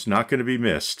Harlan was not going to be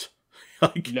missed.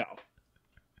 Like, no,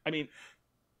 I mean,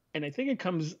 and I think it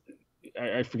comes.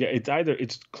 I forget.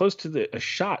 It's close to a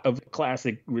shot of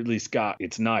classic Ridley Scott.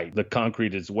 It's night. The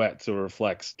concrete is wet, so it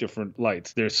reflects different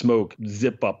lights. There's smoke.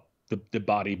 Zip up the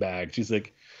body bag. She's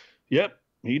like, "Yep,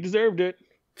 he deserved it."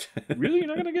 Really, you're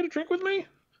not gonna get a drink with me?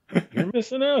 You're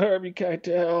missing out, Harvey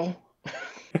Keitel.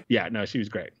 Yeah, no, she was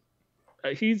great.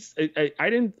 I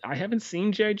haven't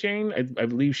seen J. Jane. I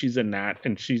believe she's in that,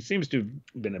 and she seems to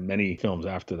have been in many films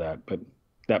after that. But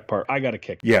that part, I got a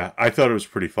kick. Yeah, I thought it was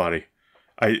pretty funny.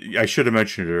 I should have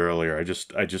mentioned it earlier. I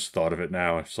just thought of it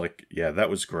now. It's like, yeah, that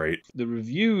was great. The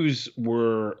reviews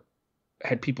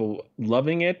had people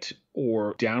loving it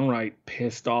or downright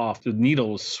pissed off. The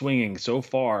needle was swinging so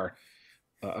far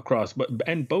across,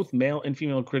 and both male and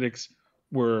female critics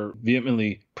were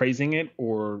vehemently praising it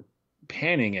or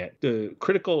panning it. The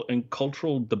critical and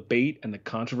cultural debate and the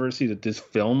controversy that this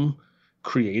film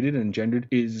created and engendered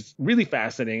is really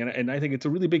fascinating, and I think it's a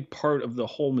really big part of the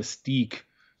whole mystique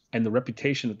and the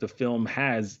reputation that the film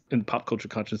has in pop culture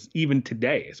consciousness, even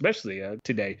today, especially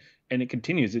today. And it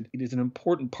continues. It is an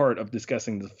important part of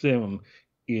discussing the film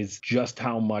is just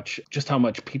how much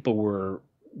people were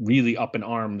really up in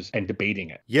arms and debating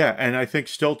it. Yeah, and I think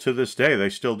still to this day they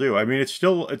still do. I mean, it's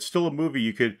still a movie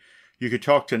you could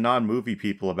talk to non-movie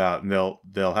people about, and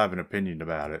they'll have an opinion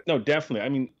about it. No, definitely. I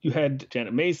mean, you had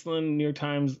Janet Maslin, New York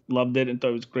Times, loved it and thought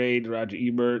it was great. Roger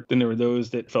Ebert. Then there were those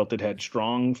that felt it had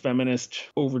strong feminist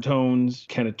overtones.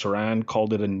 Kenneth Turan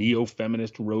called it a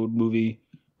neo-feminist road movie.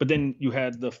 But then you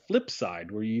had the flip side,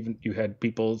 where you had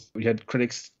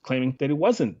critics claiming that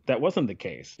that wasn't the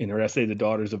case. In her essay, The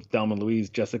Daughters of Thelma and Louise,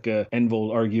 Jessica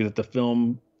Envold argued that the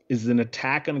film is an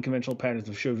attack on the conventional patterns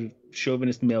of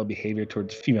chauvinist male behavior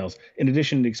towards females. In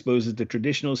addition, it exposes the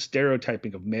traditional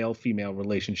stereotyping of male-female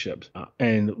relationships.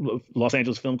 And Los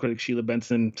Angeles film critic Sheila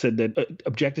Benson said that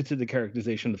objected to the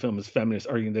characterization of the film as feminist,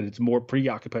 arguing that it's more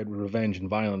preoccupied with revenge and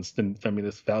violence than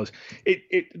feminist values.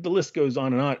 The list goes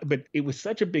on and on, but it was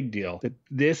such a big deal that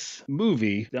this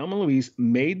movie, Thelma and Louise,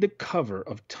 made the cover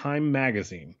of Time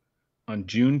magazine on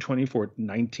June 24th,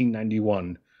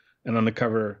 1991. And on the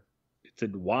cover, it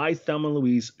said, "Why Thelma and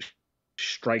Louise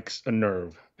strikes a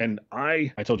nerve." And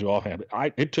I told you offhand,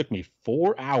 it took me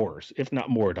 4 hours, if not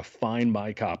more, to find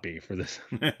my copy for this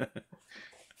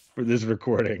for this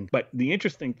recording. But the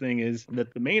interesting thing is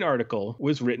that the main article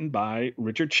was written by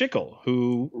Richard Schickel,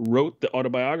 who wrote the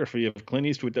autobiography of Clint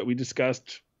Eastwood that we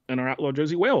discussed in our Outlaw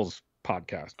Josie Wales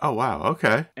podcast. Oh, wow.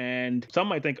 Okay. And some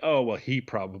might think, oh, well, he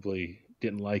probably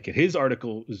didn't like it. His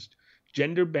article was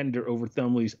Gender Bender over Thelma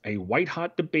and Louise. A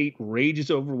white-hot debate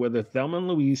rages over whether Thelma and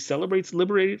Louise celebrates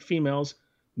liberated females,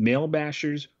 male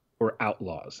bashers, or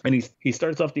outlaws. And he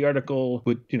starts off the article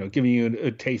with, giving you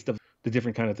a taste of the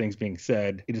different kind of things being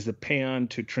said. It is a paean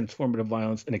to transformative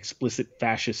violence, an explicit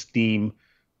fascist theme,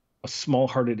 a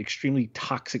small-hearted, extremely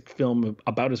toxic film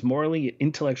about as morally and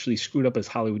intellectually screwed up as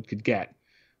Hollywood could get.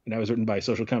 And that was written by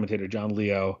social commentator John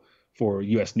Leo for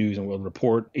U.S. News and World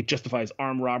Report. It justifies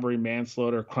armed robbery,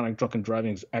 manslaughter, chronic drunken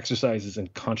driving exercises,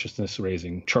 and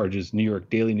consciousness-raising charges. New York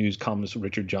Daily News columnist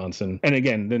Richard Johnson. And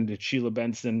again, then Sheila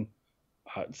Benson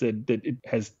said that it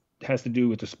has to do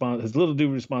with has little to do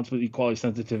with responsibility, equality,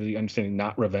 sensitivity, understanding,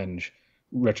 not revenge,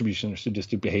 retribution, or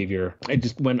sadistic behavior. It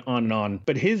just went on and on.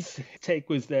 But his take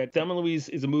was that Thelma and Louise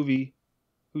is a movie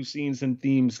whose scenes and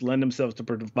themes lend themselves to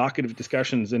provocative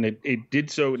discussions, and it did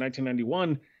so in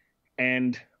 1991.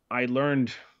 And I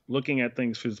learned, looking at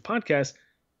things for this podcast,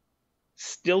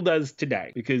 still does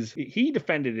today, because he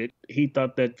defended it. He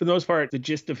thought that, for the most part, the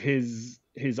gist of his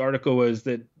article was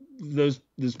that those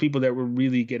people that were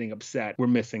really getting upset were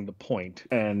missing the point.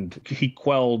 And he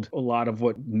quelled a lot of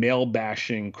what male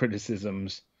bashing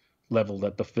criticisms leveled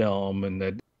at the film, and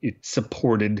that it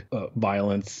supported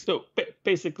violence. So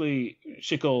basically,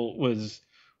 Schickel was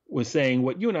was saying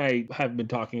what you and I have been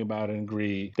talking about and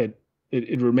agree that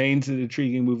it remains an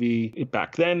intriguing movie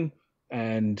back then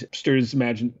and stirs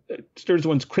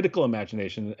one's critical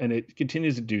imagination, and it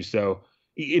continues to do so.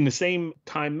 In the same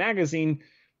Time magazine,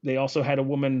 they also had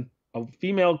a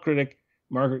female critic,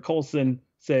 Margaret Colson,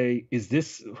 say,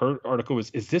 her article was,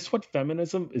 "Is this what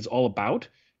feminism is all about?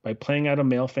 By playing out a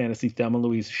male fantasy, Thelma and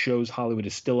Louise shows Hollywood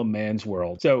is still a man's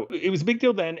world." So it was a big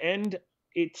deal then, and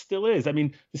it still is. I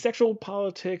mean, the sexual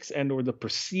politics or the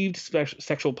perceived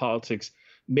sexual politics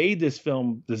made this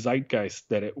film the zeitgeist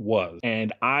that it was.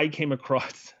 And I came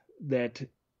across that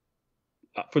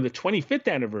for the 25th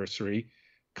anniversary,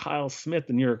 Kyle Smith,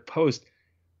 the New York Post,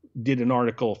 did an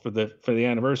article for the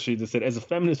anniversary that said, as a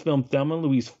feminist film, Thelma and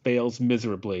Louise fails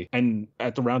miserably. And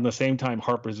at around the same time,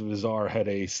 Harper's Bazaar had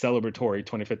a celebratory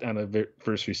 25th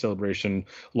anniversary celebration,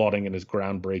 lauding it as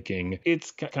groundbreaking.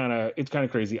 It's kind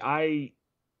of crazy. I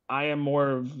am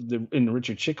more in the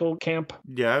Richard Schickel camp.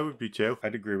 Yeah, I would be too.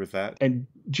 I'd agree with that. And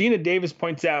Geena Davis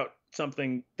points out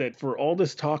something that for all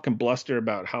this talk and bluster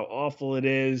about how awful it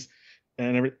is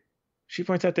and everything, she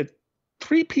points out that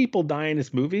 3 people die in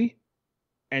this movie,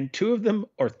 and 2 of them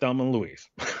are Thelma and Louise.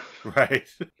 Right.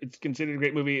 It's considered a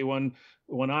great movie. It won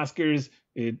Oscars.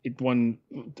 It won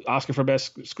Oscar for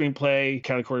Best Screenplay.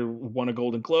 Callie Khouri won a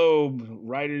Golden Globe,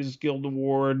 Writers Guild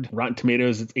Award. Rotten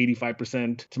Tomatoes, it's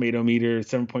 85% tomato meter,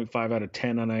 7.5 out of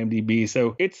 10 on IMDb.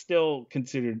 So it's still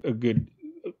considered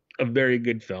a very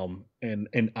good film, and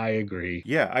I agree.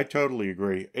 Yeah, I totally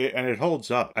agree. And it holds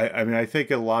up. I mean, I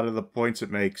think a lot of the points it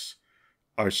makes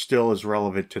are still as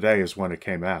relevant today as when it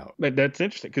came out. But that's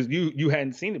interesting because you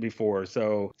hadn't seen it before,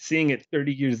 so seeing it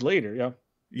 30 years later, yeah.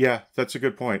 Yeah, that's a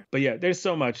good point. But yeah, there's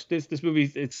so much. This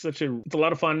movie, it's a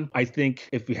lot of fun. I think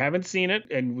if you haven't seen it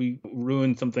and we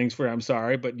ruined some things for you, I'm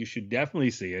sorry, but you should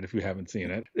definitely see it if you haven't seen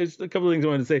it. There's a couple of things I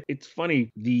want to say. It's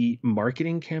funny. The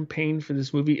marketing campaign for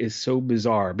this movie is so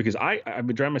bizarre because I've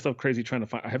been driving myself crazy trying to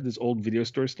find. I have this old video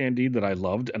store standee that I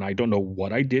loved, and I don't know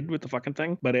what I did with the fucking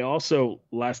thing. But I also,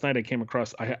 last night I came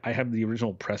across, I have the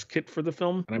original press kit for the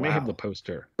film, and I may have the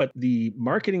poster. But the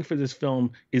marketing for this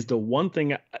film is the one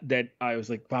thing that I was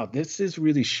like, wow, this is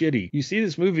really shitty. You see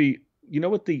this movie, you know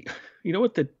what the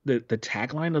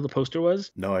tagline of the poster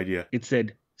was? No idea. It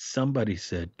said, "Somebody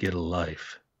said get a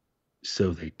life,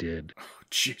 so they did." Oh,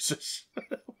 Jesus.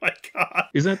 Oh my God.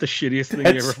 Isn't that the shittiest thing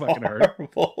you ever fucking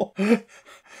heard?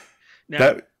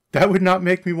 Now, that would not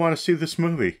make me want to see this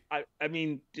movie. I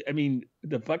mean,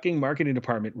 the fucking marketing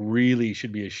department really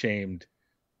should be ashamed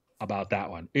about that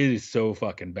one. It is so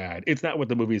fucking bad. It's not what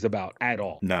the movie is about at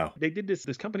all. No. They did this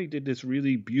company did this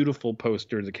really beautiful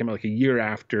poster that came out like a year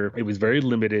after. It was very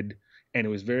limited and it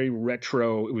was very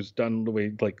retro. It was done the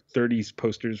way like 30s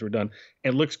posters were done.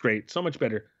 And it looks great. So much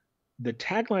better. The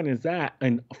tagline is that,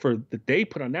 and for that they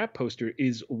put on that poster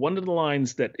is one of the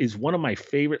lines that is one of my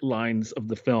favorite lines of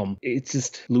the film. It's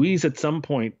just Louise at some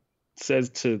point says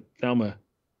to Thelma,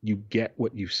 "You get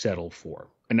what you settle for."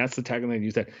 And that's the tagline they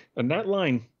use that. And that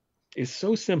line is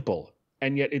so simple,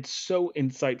 and yet it's so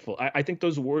insightful. I think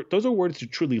those are words to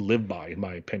truly live by, in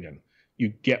my opinion. You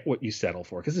get what you settle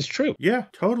for, because it's true. Yeah,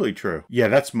 totally true. Yeah,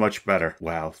 that's much better.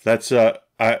 Wow, that's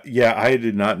I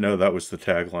did not know that was the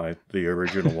tagline, the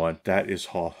original one. That is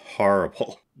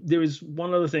horrible. There is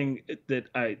one other thing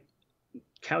that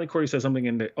Callie Khouri says something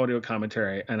in the audio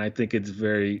commentary, and I think it's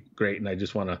very great, and I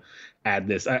just want to add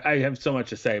this. I have so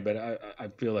much to say, but I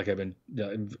feel like I've been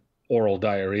oral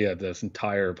diarrhea this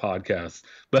entire podcast.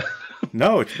 But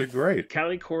no, it's been great.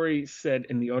 Callie Khouri said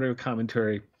in the audio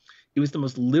commentary, "It was the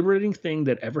most liberating thing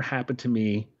that ever happened to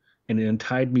me, and it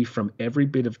untied me from every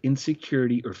bit of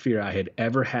insecurity or fear I had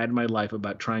ever had in my life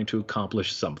about trying to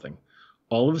accomplish something.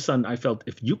 All of a sudden, I felt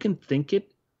if you can think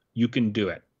it, you can do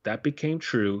it. That became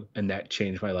true, and that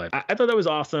changed my life." I thought that was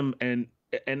awesome, and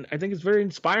I think it's very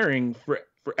inspiring for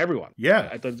everyone. Yeah.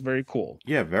 I thought it's very cool.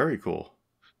 Yeah, very cool.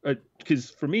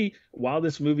 Because for me, while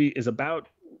this movie is about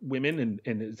women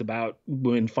and it's about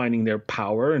women finding their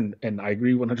power, and I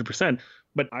agree 100%,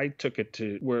 but I took it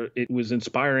to where it was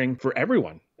inspiring for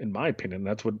everyone, in my opinion.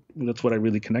 That's what I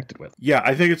really connected with. Yeah,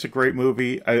 I think it's a great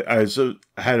movie. I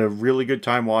had a really good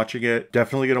time watching it.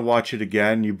 Definitely going to watch it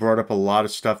again. You brought up a lot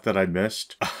of stuff that I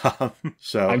missed.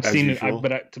 So I've seen it,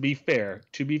 but to be fair,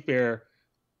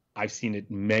 I've seen it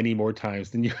many more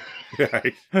times than you.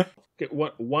 Right. Okay,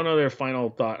 one other final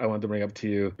thought I wanted to bring up to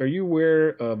you. Are you aware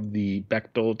of the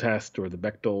Bechdel test or the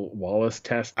Bechdel-Wallace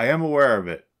test? I am aware of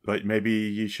it, but maybe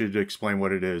you should explain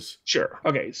what it is. Sure.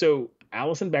 Okay, so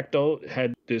Alison Bechdel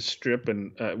had this strip,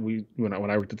 and when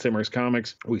I worked at St. Mark's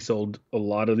Comics, we sold a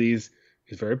lot of these.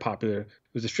 It's very popular. It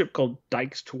was a strip called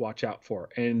Dykes to Watch Out For,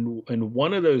 and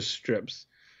one of those strips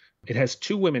It has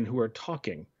two women who are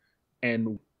talking,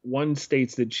 and one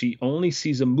states that she only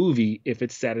sees a movie if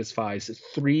it satisfies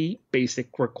three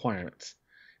basic requirements,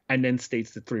 and then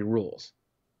states the three rules.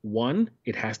 1,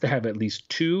 it has to have at least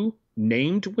 2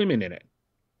 named women in it.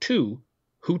 2,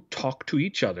 who talk to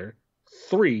each other.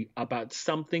 3, about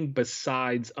something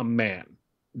besides a man.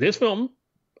 This film,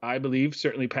 I believe,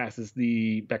 certainly passes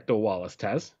the Bechdel-Wallace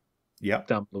test. Yep.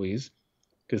 Thelma and Louise.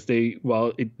 Because they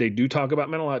do talk about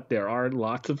mental health. There are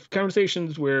lots of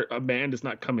conversations where a man does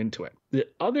not come into it. The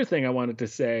other thing I wanted to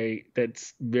say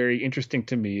that's very interesting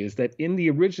to me is that in the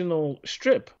original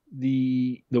strip,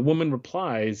 the woman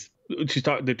replies,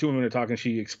 the two women are talking,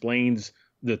 she explains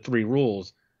the 3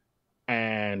 rules,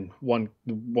 and one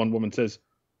woman says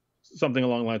something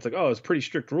along the lines like, "Oh, it's pretty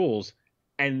strict rules,"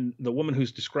 and the woman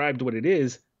who's described what it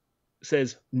is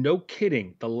says, "No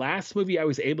kidding, the last movie I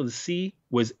was able to see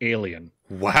was Alien."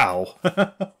 Wow.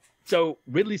 So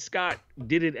Ridley Scott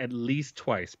did it at least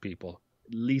twice, people.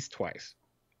 At least twice.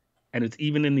 And it's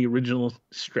even in the original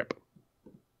strip.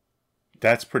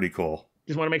 That's pretty cool.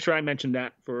 Just want to make sure I mentioned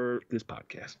that for this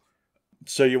podcast.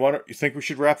 So you think we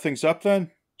should wrap things up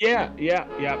then? Yeah.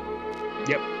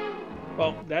 Yep.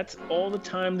 Well, that's all the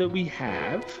time that we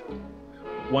have.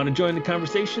 Want to join the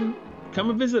conversation? Come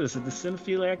and visit us at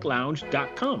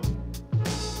theCinephiliacLounge.com.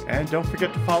 And don't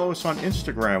forget to follow us on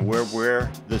Instagram, where we're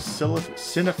the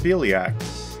Cinephiliac.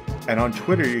 And on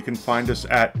Twitter, you can find us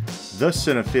at the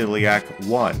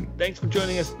Cinephiliac1. Thanks for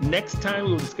joining us. Next time,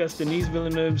 we will discuss Denis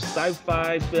Villeneuve's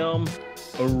sci-fi film,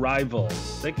 Arrival.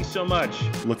 Thank you so much.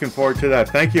 Looking forward to that.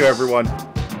 Thank you, everyone.